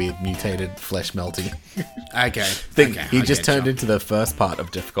like a weird mutated flesh melting Okay. thing. Okay, He just turned sure. into the first part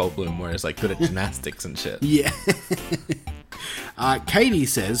of Jeff Goldblum, where he's like good at gymnastics and shit. Yeah. Katie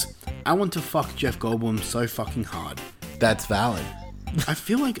says, I want to fuck Jeff Goldblum so fucking hard. That's valid. I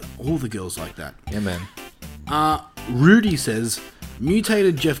feel like all the girls like that. Yeah, man. Rudy says,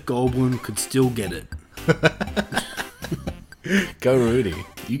 mutated Jeff Goldblum could still get it. Go Rudy.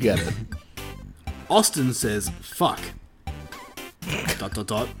 You get it. Austin says, fuck. ...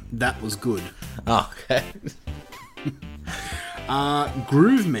 That was good. Oh, okay.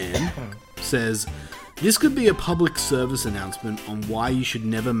 Groove Man says, this could be a public service announcement on why you should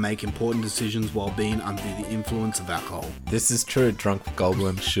never make important decisions while being under the influence of alcohol. This is true. Drunk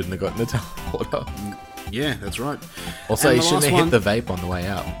Goldblum shouldn't have gotten the teleporter. Yeah, that's right. Also, And he the shouldn't have last hit the vape on the way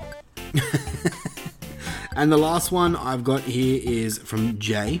out. And the last one I've got here is from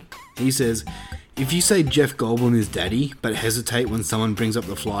Jay. He says, if you say Jeff Goldblum is daddy, but hesitate when someone brings up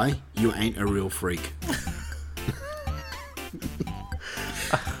The Fly, you ain't a real freak.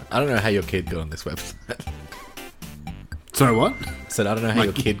 I don't know how your kid got on this website. Sorry, what? I said, I don't know how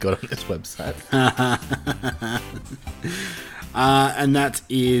your kid got on this website. And that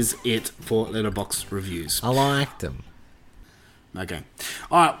is it for Letterboxd reviews. I liked him. Okay.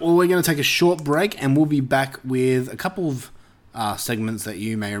 Alright, well, we're going to take a short break and we'll be back with a couple of segments that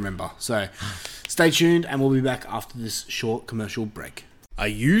you may remember. So stay tuned and we'll be back after this short commercial break. Are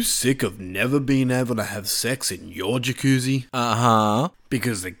you sick of never being able to have sex in your jacuzzi? Uh-huh.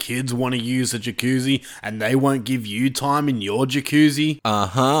 Because the kids want to use the jacuzzi and they won't give you time in your jacuzzi?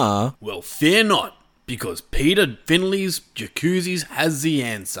 Uh-huh. Well, fear not, because Peter Finley's Jacuzzis has the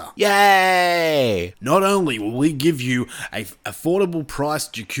answer. Yay! Not only will we give you a affordable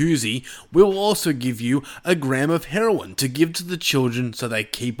priced jacuzzi, we'll also give you a gram of heroin to give to the children so they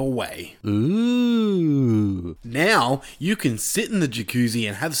keep away. Ooh. Now, you can sit in the jacuzzi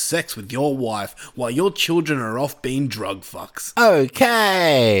and have sex with your wife while your children are off being drug fucks.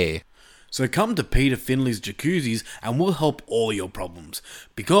 Okay. So come to Peter Finley's Jacuzzis and we'll help all your problems.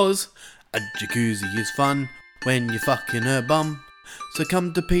 Because a jacuzzi is fun when you're fucking her bum. So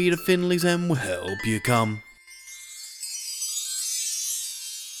come to Peter Finley's and we'll help you come.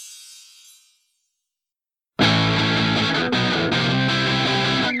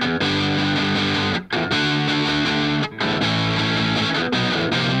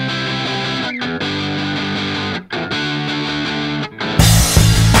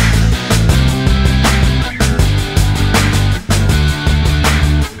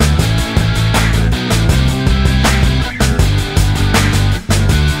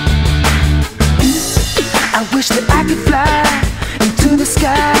 I wish that I could fly into the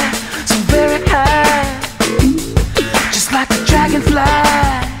sky so very high, just like a dragonfly.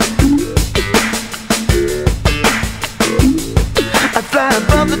 I'd fly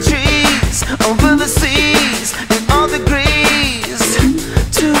above the trees, over the seas, in all degrees,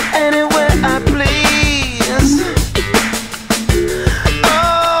 to anywhere I please.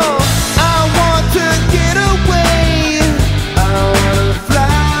 Oh, I want to get away. I wanna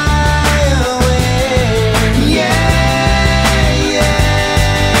fly away. Yeah, yeah,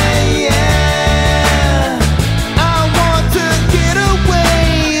 yeah. I want to get away.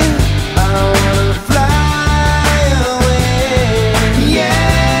 I wanna fly away. Yeah,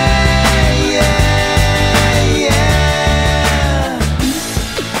 yeah, yeah.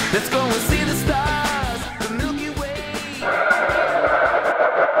 Let's go and see the stars, the Milky Way.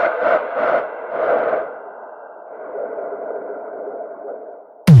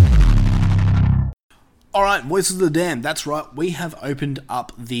 Alright, Voices of the Damned, that's right, we have opened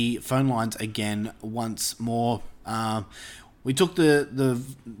up the phone lines again once more. We took the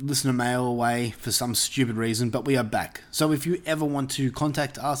listener mail away for some stupid reason, but we are back. So if you ever want to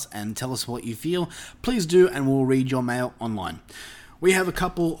contact us and tell us what you feel, please do, and we'll read your mail online. We have a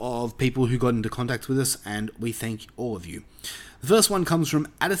couple of people who got into contact with us, and we thank all of you. The first one comes from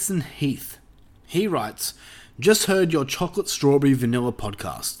Addison Heath. He writes, "Just heard your Chocolate Strawberry Vanilla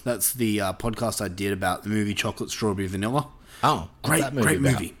podcast." That's the podcast I did about the movie Chocolate Strawberry Vanilla. Oh, great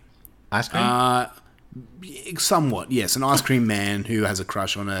movie. Ice cream? Somewhat, yes. An ice cream man who has a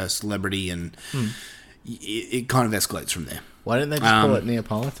crush on a celebrity, and it kind of escalates from there. Why didn't they just call it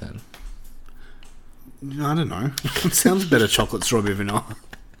Neapolitan? I don't know. It sounds better, Chocolate Strawberry Vanilla.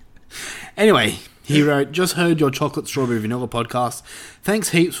 Anyway, he wrote, "Just heard your Chocolate Strawberry Vanilla podcast. Thanks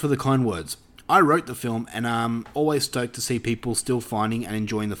heaps for the kind words. I wrote the film, and I'm always stoked to see people still finding and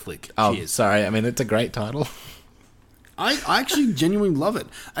enjoying the flick. Oh, Cheers." sorry. I mean, it's a great title. I actually genuinely love it.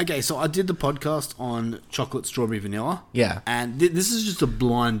 Okay, so I did the podcast on Chocolate Strawberry Vanilla. Yeah. And this is just a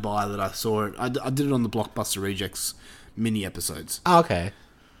blind buy that I saw it. I did it on the Blockbuster Rejects mini episodes. Oh, okay.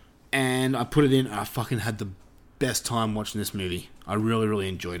 And I put it in, and I fucking had the best time watching this movie. I really, really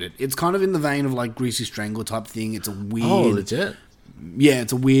enjoyed it. It's kind of in the vein of like Greasy Strangler type thing. It's a weird... Oh, legit? Yeah,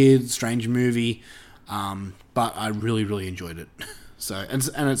 it's a weird, strange movie. But I really, really enjoyed it. So, and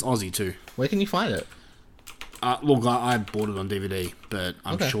it's Aussie too. Where can you find it? Look, I bought it on DVD, but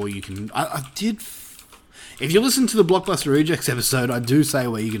I'm sure you can... I did... If you listen to the Blockbuster Rejects episode, I do say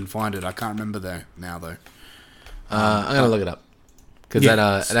where you can find it. I can't remember now, though. I'm going to look it up. Because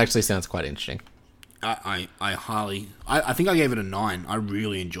it actually sounds quite interesting. I think I gave it a 9. I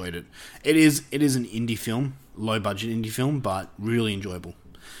really enjoyed it. It is an indie film, low-budget indie film, but really enjoyable.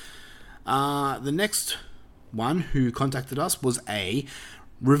 The next one who contacted us was a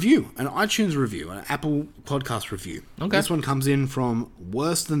review, an iTunes review, an Apple podcast review. Okay. This one comes in from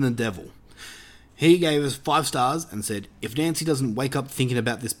Worse Than the Devil. He gave us 5 stars and said, "If Nancy doesn't wake up thinking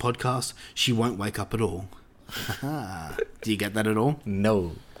about this podcast, she won't wake up at all." Do you get that at all?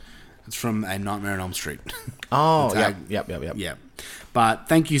 No. It's from A Nightmare on Elm Street. Oh, yep. But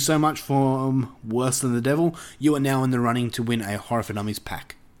thank you so much for Worse Than the Devil. You are now in the running to win a Horror for Dummies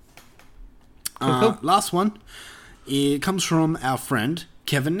pack. Cool. Last one. It comes from our friend,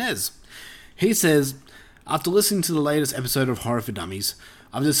 Kevin Nez. He says, "After listening to the latest episode of Horror for Dummies,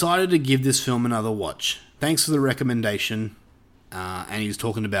 I've decided to give this film another watch. Thanks for the recommendation." And he's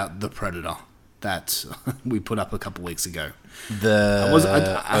talking about The Predator that we put up a couple weeks ago. The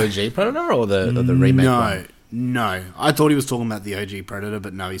OG Predator or the remake one? No. I thought he was talking about the OG Predator,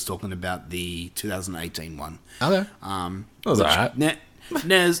 but no, he's talking about the 2018 one. Okay. That was alright.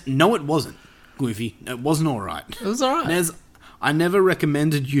 Nez, no it wasn't, Goofy. It wasn't alright. It was alright. Nez, I never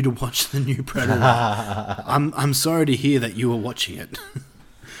recommended you to watch the new Predator. I'm sorry to hear that you were watching it.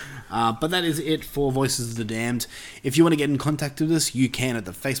 But that is it for Voices of the Damned. If you want to get in contact with us, you can at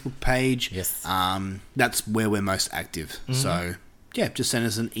the Facebook page. Yes. That's where we're most active. Mm-hmm. So, yeah, just send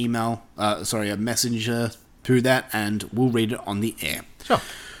us an email, a messenger through that, and we'll read it on the air. Sure.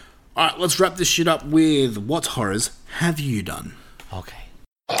 All right, let's wrap this shit up with what horrors have you done? Okay.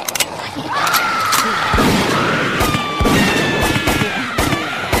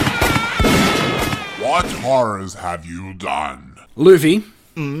 What horrors have you done? Luffy,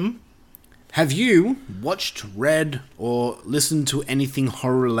 have you watched, read, or listened to anything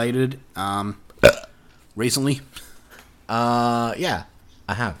horror-related recently? Yeah,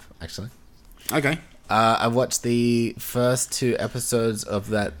 I have, actually. Okay. I've watched the first 2 episodes of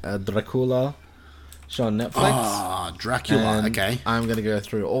that Dracula show on Netflix. Ah, Dracula, okay. I'm going to go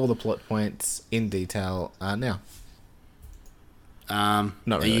through all the plot points in detail now. Not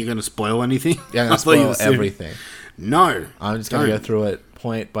really. Are you going to spoil anything? Yeah, I'm going to spoil everything. No. I'm just going to go through it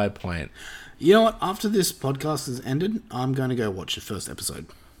point by point. You know what? After this podcast has ended, I'm going to go watch the first episode.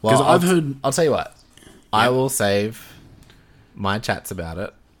 Well, I'll tell you what. Yep. I will save my chats about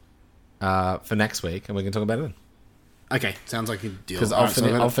it for next week, and we can talk about it then. Okay, sounds like a deal. Because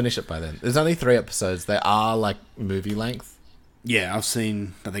I'll finish it by then. There's only 3 episodes. They are like movie length. Yeah, I've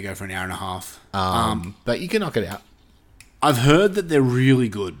seen that they go for an hour and a half. But you can knock it out. I've heard that they're really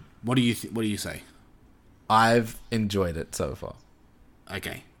good. What do you say? I've enjoyed it so far.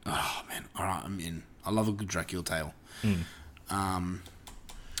 Okay. Oh man, all right, I'm in. I love a good Dracula tale. All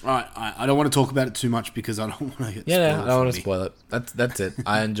right, I don't want to talk about it too much because I don't want to get spoiled. I don't want to spoil it. That's it.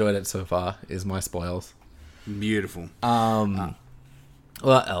 I enjoyed it so far. Is my spoils. Beautiful.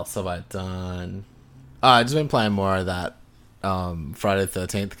 What else have I done? I've just been playing more of that Friday the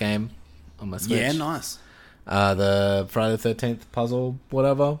 13th game on my Switch. Yeah, nice. The Friday the 13th puzzle,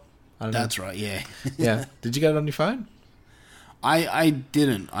 whatever. That's right, yeah. Yeah. Did you get it on your phone? I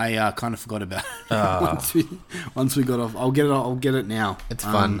didn't. I kind of forgot about it once we got off. I'll get it now. It's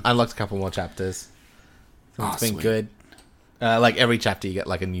fun. I unlocked a couple more chapters. So it's been sweet. good. Like every chapter, you get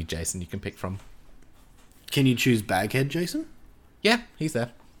like a new Jason you can pick from. Can you choose Baghead, Jason? Yeah, he's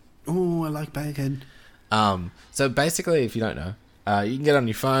there. Oh, I like Baghead. So basically, if you don't know, you can get it on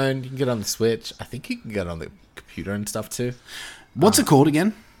your phone, you can get it on the Switch. I think you can get it on the computer and stuff too. What's it called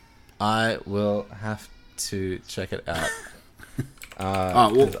again? I will have to check it out.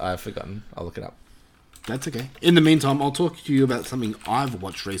 I've forgotten. I'll look it up. That's okay. In the meantime, I'll talk to you about something I've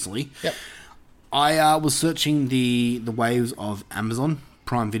watched recently. Yep. I was searching the waves of Amazon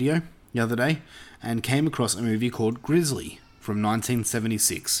Prime Video the other day and came across a movie called Grizzly from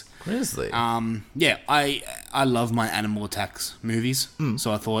 1976. Grizzly? Yeah, I love my animal attacks movies,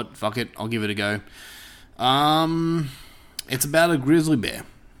 so I thought, fuck it, I'll give it a go. It's about a grizzly bear,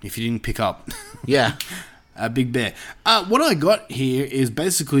 if you didn't pick up. Yeah. A big bear. What I got here is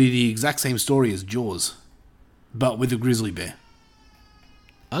basically the exact same story as Jaws, but with a grizzly bear.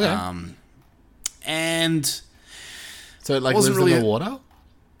 Okay. And so it like lives really in the water?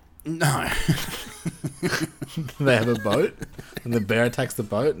 No. They have a boat, and the bear attacks the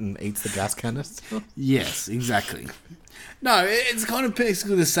boat and eats the gas canister? Yes, exactly. No, it's kind of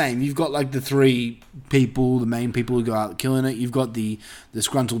basically the same. You've got like the three people, the main people who go out killing it. You've got the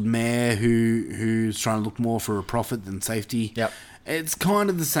disgruntled mayor who's trying to look more for a profit than safety. Yep. It's kind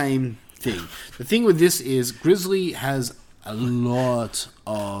of the same thing. The thing with this is Grizzly has a lot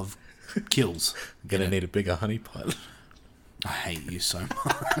of kills. Gonna need a bigger honeypot. I hate you so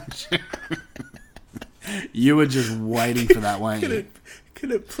much. You were just waiting for that, weren't you?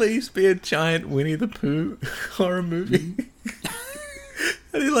 Could it please be a giant Winnie the Pooh horror movie?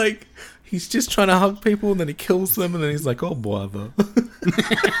 And he's just trying to hug people and then he kills them and then he's like, oh bother.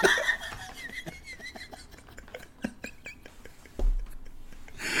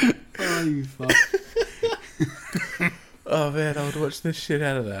 Oh, you fuck. Oh man, I would watch the shit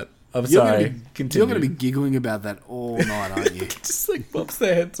out of that. I'm You're sorry. You're going to be giggling about that all night, aren't you? Just like pops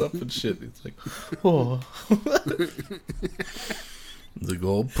their heads up and shit. It's like, oh. It's like,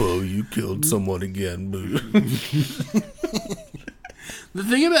 oh, Poe, you killed someone again, boo. The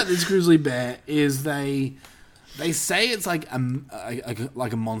thing about this grizzly bear is they say it's like a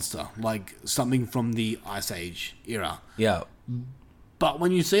monster, like something from the Ice Age era. Yeah. But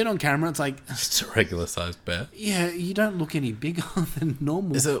when you see it on camera, it's like just a regular sized bear. Yeah, you don't look any bigger than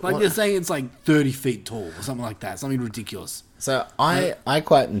normal. Is it like what? they're saying it's like 30 feet tall or something like that. Something ridiculous. So I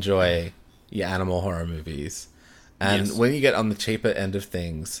quite enjoy your animal horror movies. And Yes. when you get on the cheaper end of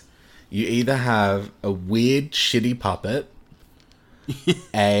things, you either have a weird, shitty puppet,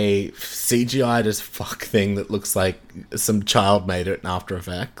 a CGI'd as fuck thing that looks like some child made it in After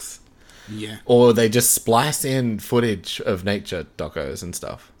Effects. Yeah. Or they just splice in footage of nature docos and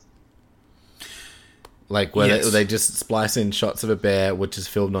stuff. Like where Yes. they just splice in shots of a bear which is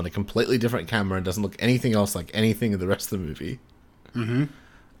filmed on a completely different camera and doesn't look anything else like anything in the rest of the movie.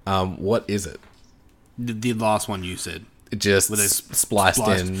 Mm-hmm. What is it? The last one you said. It just Where they spliced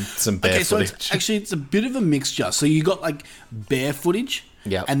in some bear so footage. it's a bit of a mixture. So you got like bear footage.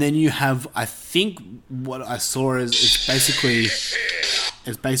 Yep. And then you have, I think what I saw is it's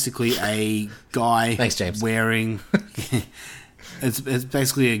basically a guy Thanks, James. wearing it's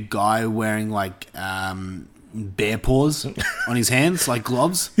basically a guy wearing like bear paws on his hands like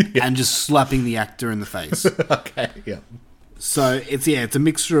gloves and just slapping the actor in the face. Okay, yeah. So it's a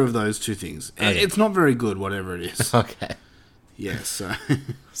mixture of those two things. Okay. It's not very good, whatever it is. Okay. Yeah, so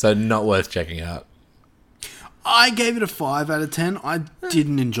So not worth checking out. I gave it a 5 out of 10. I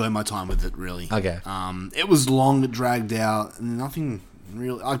didn't enjoy my time with it really. Okay. It was long, it dragged out, and nothing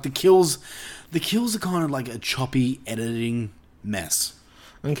really like the kills are kind of like a choppy editing mess.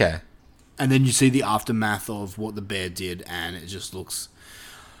 Okay. And then you see the aftermath of what the bear did and it just looks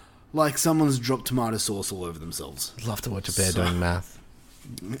like someone's dropped tomato sauce all over themselves. I'd love to watch a bear doing math.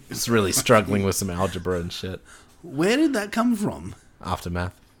 It's really struggling with some algebra and shit. Where did that come from?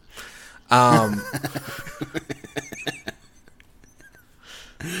 Aftermath.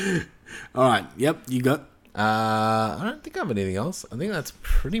 Alright, yep, you got... I don't think I have anything else. I think that's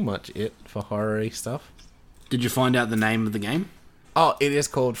pretty much it for horror-y stuff. Did you find out the name of the game? Oh, it is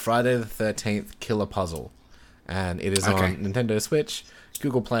called Friday the 13th Killer Puzzle. And it is on Nintendo Switch,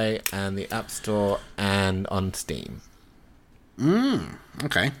 Google Play, and the App Store, and on Steam.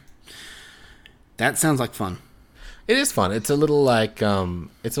 Okay. That sounds like fun. It is fun. It's a little like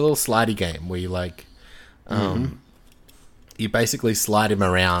it's a little slidey game where you like you basically slide him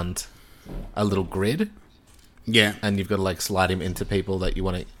around a little grid. Yeah. And you've got to like slide him into people that you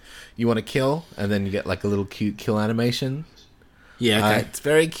want to kill, and then you get like a little cute kill animation. Yeah, okay. It's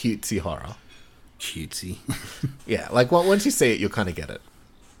very cutesy horror. Cutesy. Yeah, like once you see it, you'll kind of get it.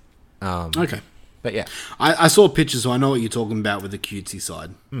 Okay. But yeah. I saw pictures, so I know what you're talking about with the cutesy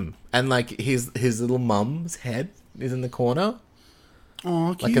side. And like his little mum's head is in the corner.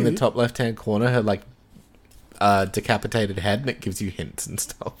 Oh, cute. Like in the top left-hand corner, her like decapitated head, and it gives you hints and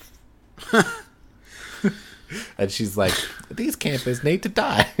stuff. And she's like, these campers need to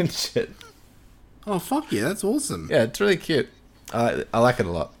die and shit. Oh, fuck yeah, that's awesome. Yeah, it's really cute. I like it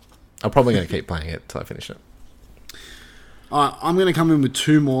a lot. I'm probably going to keep playing it until I finish it. I'm going to come in with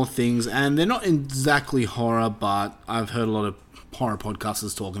two more things, and they're not exactly horror, but I've heard a lot of horror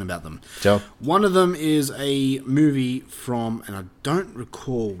podcasters talking about them. Joe? One of them is a movie from, and I don't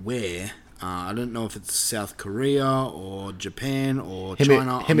recall where, I don't know if it's South Korea or Japan or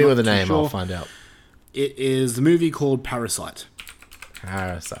China. Hit me with a name, sure. I'll find out. It is the movie called Parasite.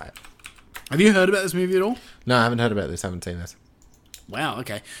 Parasite. Have you heard about this movie at all? No, I haven't heard about this. I haven't seen this. Wow,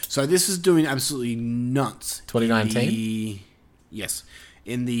 okay. So this is doing absolutely nuts. 2019? Yes.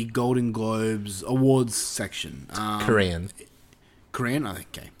 In the Golden Globes Awards section. Korean?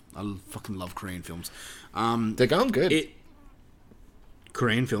 Okay. I fucking love Korean films. They're going good.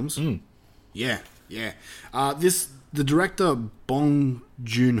 Korean films? Yeah. The director, Bong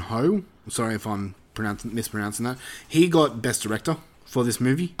Joon-ho, sorry if I'm mispronouncing that, he got Best Director for this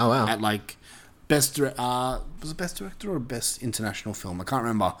movie. Oh, wow. At like Best was it Best Director or Best International Film? I can't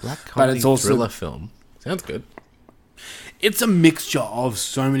remember. Black comedy thriller film. Sounds good. It's a mixture of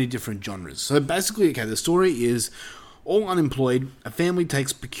so many different genres. So basically, okay, the story is all unemployed. A family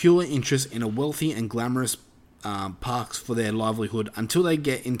takes peculiar interest in a wealthy and glamorous parks for their livelihood until they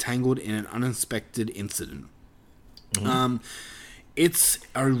get entangled in an unexpected incident. It's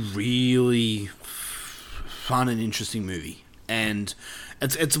a really fun and interesting movie, and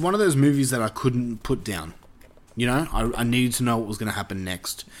it's one of those movies that I couldn't put down. You know, I needed to know what was going to happen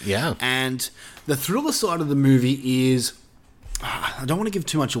next. Yeah. And the thriller side of the movie is, I don't want to give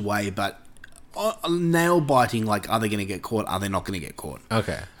too much away, but nail biting. Like, are they going to get caught? Are they not going to get caught?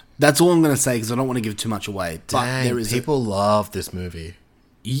 Okay. That's all I'm going to say because I don't want to give too much away. Dang, but people love this movie.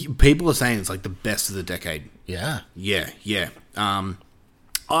 People are saying it's like the best of the decade. Yeah. Yeah. I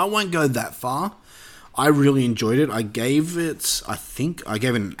won't go that far. I really enjoyed it. I gave it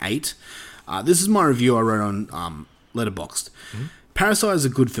an 8. This is my review I wrote on Letterboxd. Parasite is a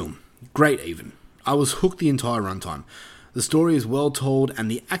good film. Great even. I was hooked the entire runtime. The story is well told and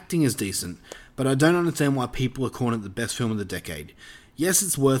the acting is decent, but I don't understand why people are calling it the best film of the decade. Yes,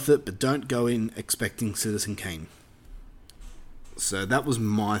 it's worth it, but don't go in expecting Citizen Kane. So that was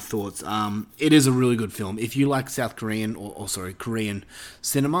my thoughts. It is a really good film. If you like South Korean Korean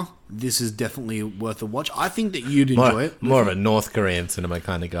cinema, this is definitely worth a watch. I think that you'd enjoy it. More of a North Korean cinema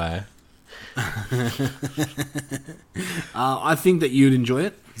kind of guy. I think that you'd enjoy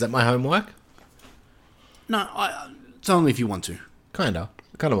it. Is that my homework? No, it's only if you want to. Kind of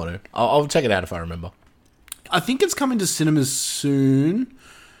want to. I'll check it out if I remember. I think it's coming to cinemas soon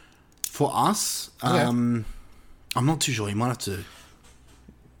for us. Okay. I'm not too sure. You might have to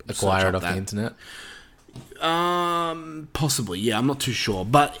acquire it off the internet. Possibly, yeah. I'm not too sure,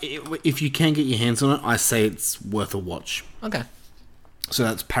 but if you can get your hands on it, I say it's worth a watch. Okay. So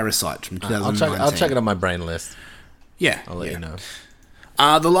that's Parasite from 2019. I'll check it on my brain list. Yeah, I'll let you know.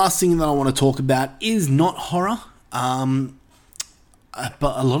 The last thing that I want to talk about is not horror, but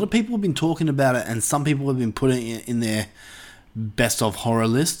a lot of people have been talking about it, and some people have been putting it in their best of horror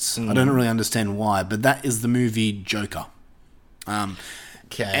lists. I don't really understand why, but that is the movie Joker.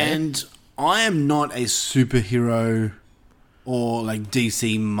 Okay. And I am not a superhero or like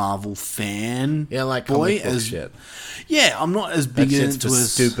DC Marvel fan. Yeah, like comic book shit. Yeah, I'm not as big into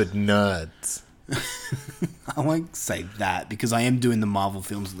stupid nerds. I won't say that because I am doing the Marvel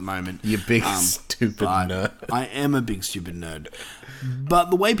films at the moment. You big stupid nerd. I am a big stupid nerd. But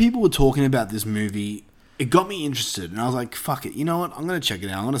the way people were talking about this movie, it got me interested, and I was like, fuck it, you know what? I'm going to check it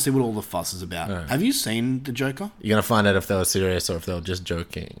out. I'm going to see what all the fuss is about. Right. Have you seen The Joker? You're going to find out if they were serious or if they were just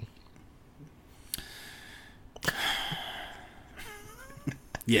joking.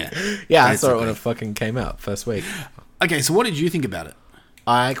 Yeah. Yeah, I saw it when it fucking came out first week. Okay, so what did you think about it?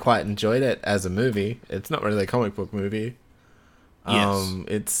 I quite enjoyed it as a movie. It's not really a comic book movie. Yes.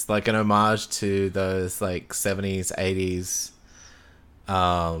 It's like an homage to those like 70s, 80s,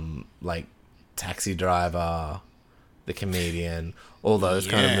 like Taxi Driver, The Comedian, all those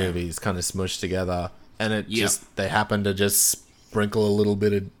kind of movies kind of smushed together. And it just, they happen to just sprinkle a little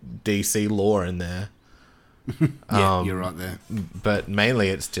bit of DC lore in there. Yeah, you're right there. But mainly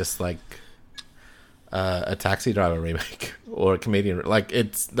it's just like a Taxi Driver remake or a Comedian. Like,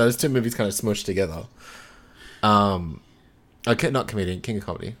 it's those two movies kind of smushed together. Okay, not comedian, King of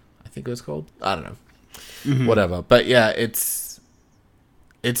Comedy. I think it was called. I don't know. Whatever. But yeah, it's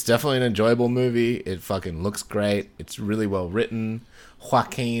definitely an enjoyable movie. It fucking looks great. It's really well written.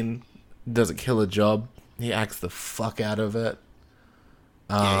 Joaquin does a killer job. He acts the fuck out of it.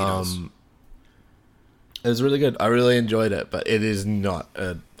 Yeah, he does. It was really good. I really enjoyed it, but it is not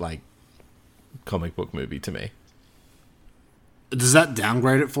a comic book movie to me. Does that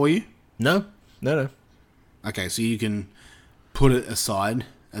downgrade it for you? No. Okay, so you can put it aside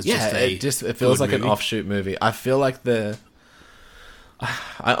as it feels like an offshoot movie. I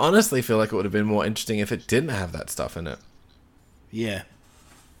honestly feel like it would have been more interesting if it didn't have that stuff in it. Yeah.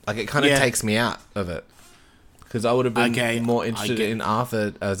 Like, it kind of takes me out of it. Because I would have been more interested in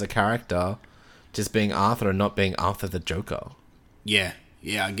Arthur as a character, just being Arthur and not being Arthur the Joker. Yeah,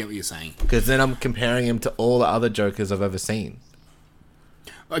 I get what you're saying. Because then I'm comparing him to all the other Jokers I've ever seen.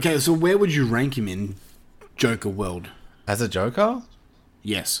 Okay, so where would you rank him in Joker world? As a Joker?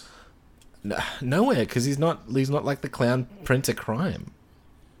 Yes. Nowhere, because he's not like the clown prince of crime.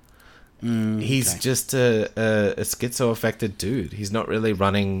 He's just a schizo-affected dude. He's not really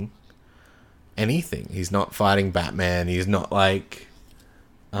running anything. He's not fighting Batman. He's not like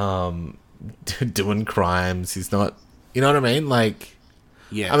doing crimes. He's not, you know what I mean? Like,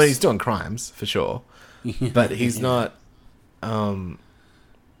 yes. I mean, he's doing crimes for sure, but he's not. I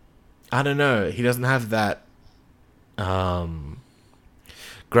don't know. He doesn't have that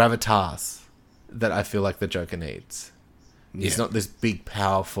gravitas that I feel like the Joker needs. He's not this big,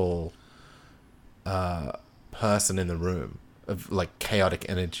 powerful person in the room of like chaotic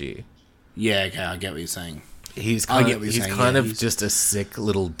energy. Yeah, okay, I get what you're saying. He's kind of just a sick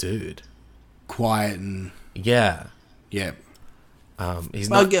little dude, quiet and yeah. He's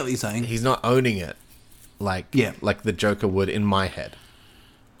not. I get what you're saying. He's not owning it, like the Joker would in my head.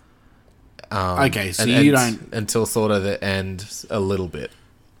 Okay, so you don't until sort of the end a little bit.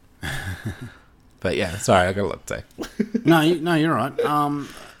 But yeah, sorry, I got a lot to say. No, you're right.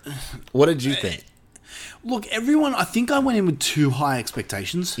 What did you think? Look, I think I went in with too high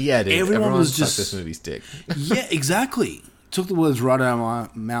expectations. Yeah, dude. Everyone was just this movie's dick. Yeah, exactly. Took the words right out of my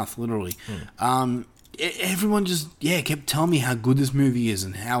mouth, literally. Everyone just kept telling me how good this movie is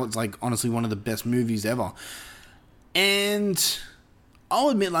and how it's like honestly one of the best movies ever. And I'll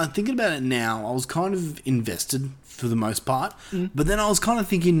admit, like, thinking about it now, I was kind of invested for the most part. But then I was kind of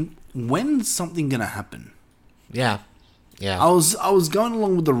thinking, when's something gonna happen? Yeah. I was going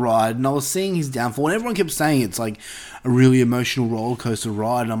along with the ride, and I was seeing his downfall, and everyone kept saying it's like a really emotional roller coaster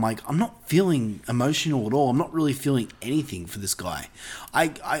ride, and I'm like, I'm not feeling emotional at all. I'm not really feeling anything for this guy.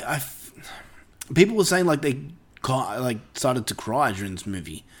 People were saying like they started to cry during this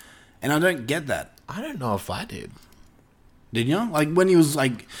movie, and I don't get that. I don't know if I did. Did you? Like when he was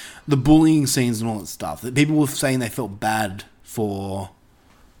like the bullying scenes and all that stuff. That people were saying they felt bad for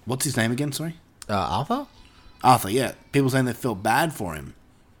what's his name again? Sorry, Arthur. Arthur, yeah. People saying they felt bad for him.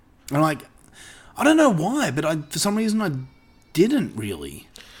 And I'm like, I don't know why, but for some reason I didn't really.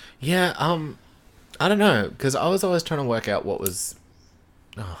 Yeah, I don't know, because I was always trying to work out what was...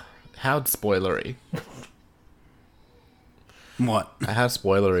 how spoilery. What? How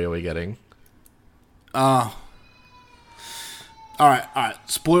spoilery are we getting? Alright.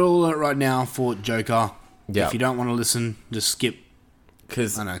 Spoiler alert right now for Joker. Yeah. If you don't want to listen, just skip.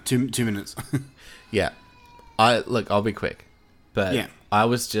 Because... I don't know, 2 minutes. Yeah. I'll be quick. But yeah. I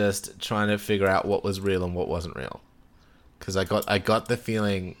was just trying to figure out what was real and what wasn't real. Because I got the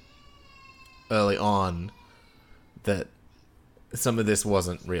feeling early on that some of this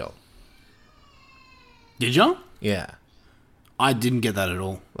wasn't real. Did you? Yeah. I didn't get that at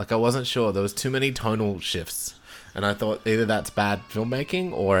all. Like, I wasn't sure. There was too many tonal shifts. And I thought either that's bad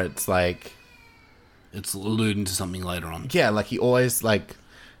filmmaking or it's like... It's alluding to something later on. Yeah, like he always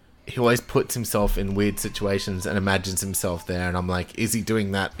puts himself in weird situations and imagines himself there, and I'm like, is he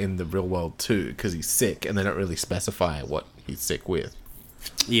doing that in the real world too? Because he's sick, and they don't really specify what he's sick with.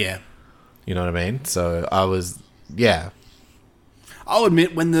 Yeah. You know what I mean? So I was, yeah. I'll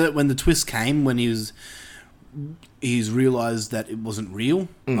admit, when the twist came, when he's realised that it wasn't real,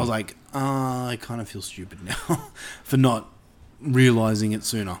 I was like, I kind of feel stupid now for not realising it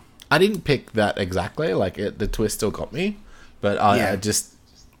sooner. I didn't pick that exactly, like the twist still got me, but I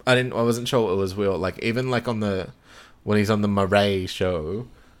wasn't sure what it was real. Like even like when he's on the Murray show,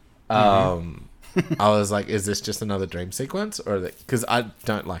 I was like, is this just another dream sequence or because I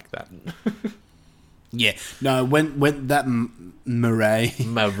don't like that. Yeah, no. When that Murray,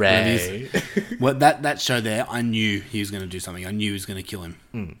 well, that show there, I knew he was going to do something. I knew he was going to kill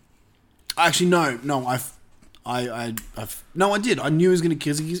him. Actually, no. I did. I knew he was going to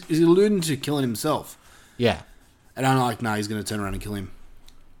kill. He's alluding to killing himself. Yeah. And I'm like, no, he's going to turn around and kill him.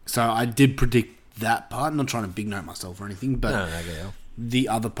 So I did predict that part. I'm not trying to big note myself or anything, but the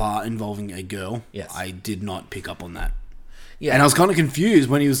other part involving a girl, I did not pick up on that. Yeah. And I was kind of confused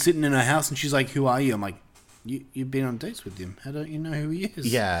when he was sitting in her house and she's like, who are you? I'm like, you've been on dates with him. How don't you know who he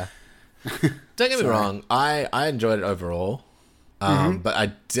is? Yeah. Don't get me wrong. I enjoyed it overall. But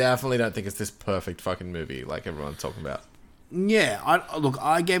I definitely don't think it's this perfect fucking movie like everyone's talking about. Yeah.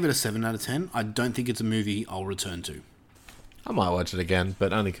 I gave it a 7 out of 10. I don't think it's a movie I'll return to. I might watch it again,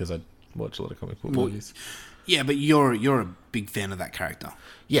 but only because I watch a lot of comic book movies. Yeah, but you're a big fan of that character.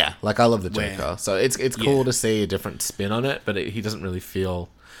 Yeah, like I love the Joker. So it's cool to see a different spin on it, but he doesn't really feel...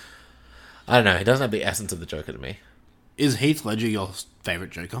 I don't know, he doesn't have the essence of the Joker to me. Is Heath Ledger your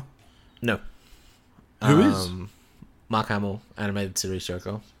favourite Joker? No. Who is? Mark Hamill, animated series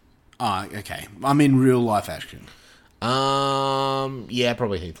Joker. Oh, okay. I mean real life action. Yeah,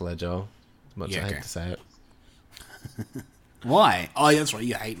 probably Heath Ledger. As much as I hate to say it. Why? Oh, that's right.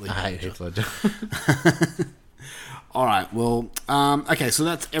 You hate Ledger. I hate Heath Ledger. All right. Well, okay. So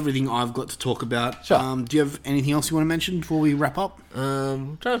that's everything I've got to talk about. Sure. Do you have anything else you want to mention before we wrap up?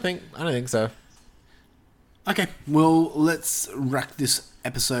 Trying to think. I don't think so. Okay. Well, let's wrap this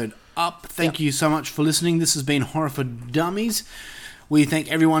episode up. Thank you so much for listening. This has been Horror for Dummies. We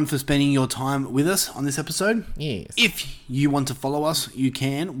thank everyone for spending your time with us on this episode. Yes. If you want to follow us, you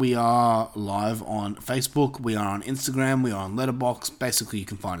can. We are live on Facebook. We are on Instagram. We are on Letterboxd. Basically, you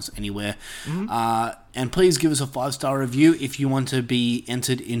can find us anywhere. And please give us a 5-star review if you want to be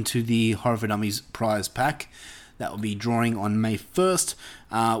entered into the Horror for Dummies prize pack. That will be drawing on May 1st.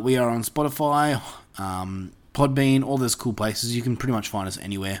 We are on Spotify, Podbean, all those cool places. You can pretty much find us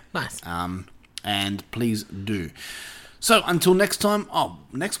anywhere. Nice. And please do. So, until next time... Oh,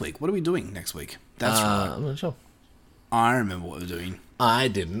 next week. What are we doing next week? That's right. I'm not sure. I remember what we're doing. I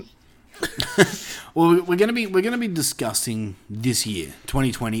didn't. Well, we're going to be discussing this year,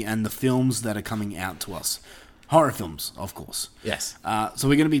 2020, and the films that are coming out to us. Horror films, of course. Yes. So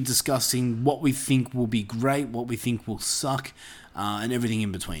we're going to be discussing what we think will be great, what we think will suck, and everything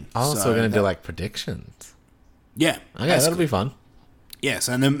in between. Oh, so we're going to do, like, predictions. Yeah. Okay, that'll be fun. Yes,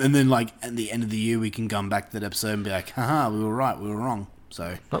 and then like at the end of the year we can come back to that episode and be like, haha, we were right, we were wrong.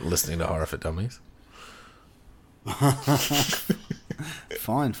 So not listening to Horror for Dummies.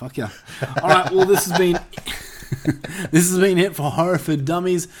 Fine, fuck yeah. Alright, well this has been it for Horror for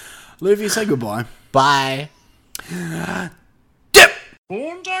Dummies. Luffy, say goodbye. Bye. Dip!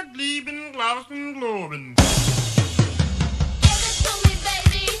 Montag, lieben, Glauben, Globen.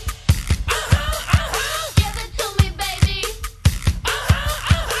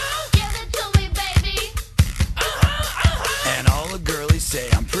 Say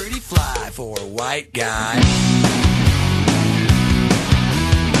I'm pretty fly for a white guy.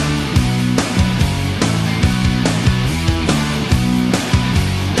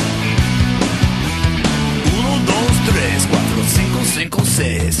 Uno, dos, tres, cuatro, cinco, cinco,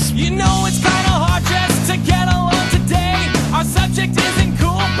 seis. You know it's kinda hard just to get along today. Our subject isn't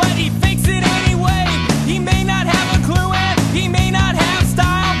cool, but he fakes it anyway. He may not have a clue and he may not have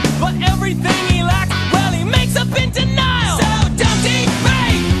style, but everything he lacks, well, he makes up in denial. So don't take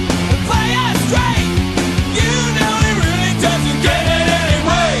bait, play us straight. You know he really doesn't get it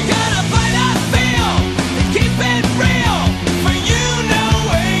anyway. Gotta fight our feel and keep it real. For you no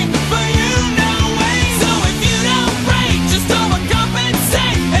way, for you no way. So if you don't break, just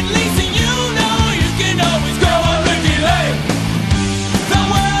overcompensate. At least you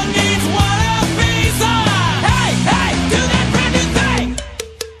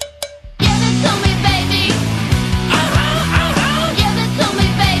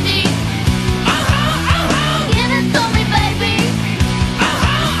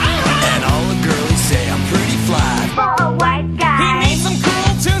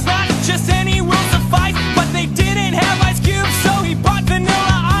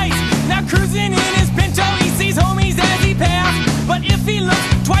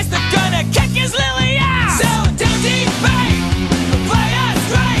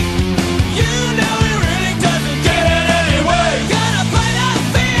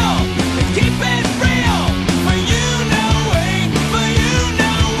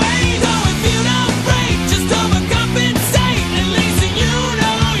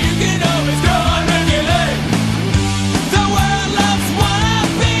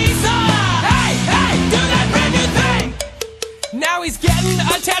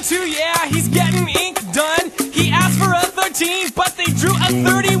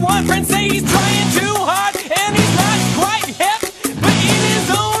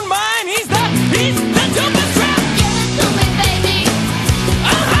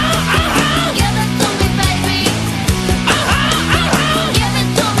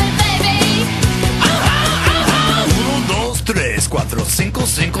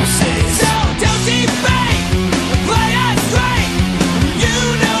 556.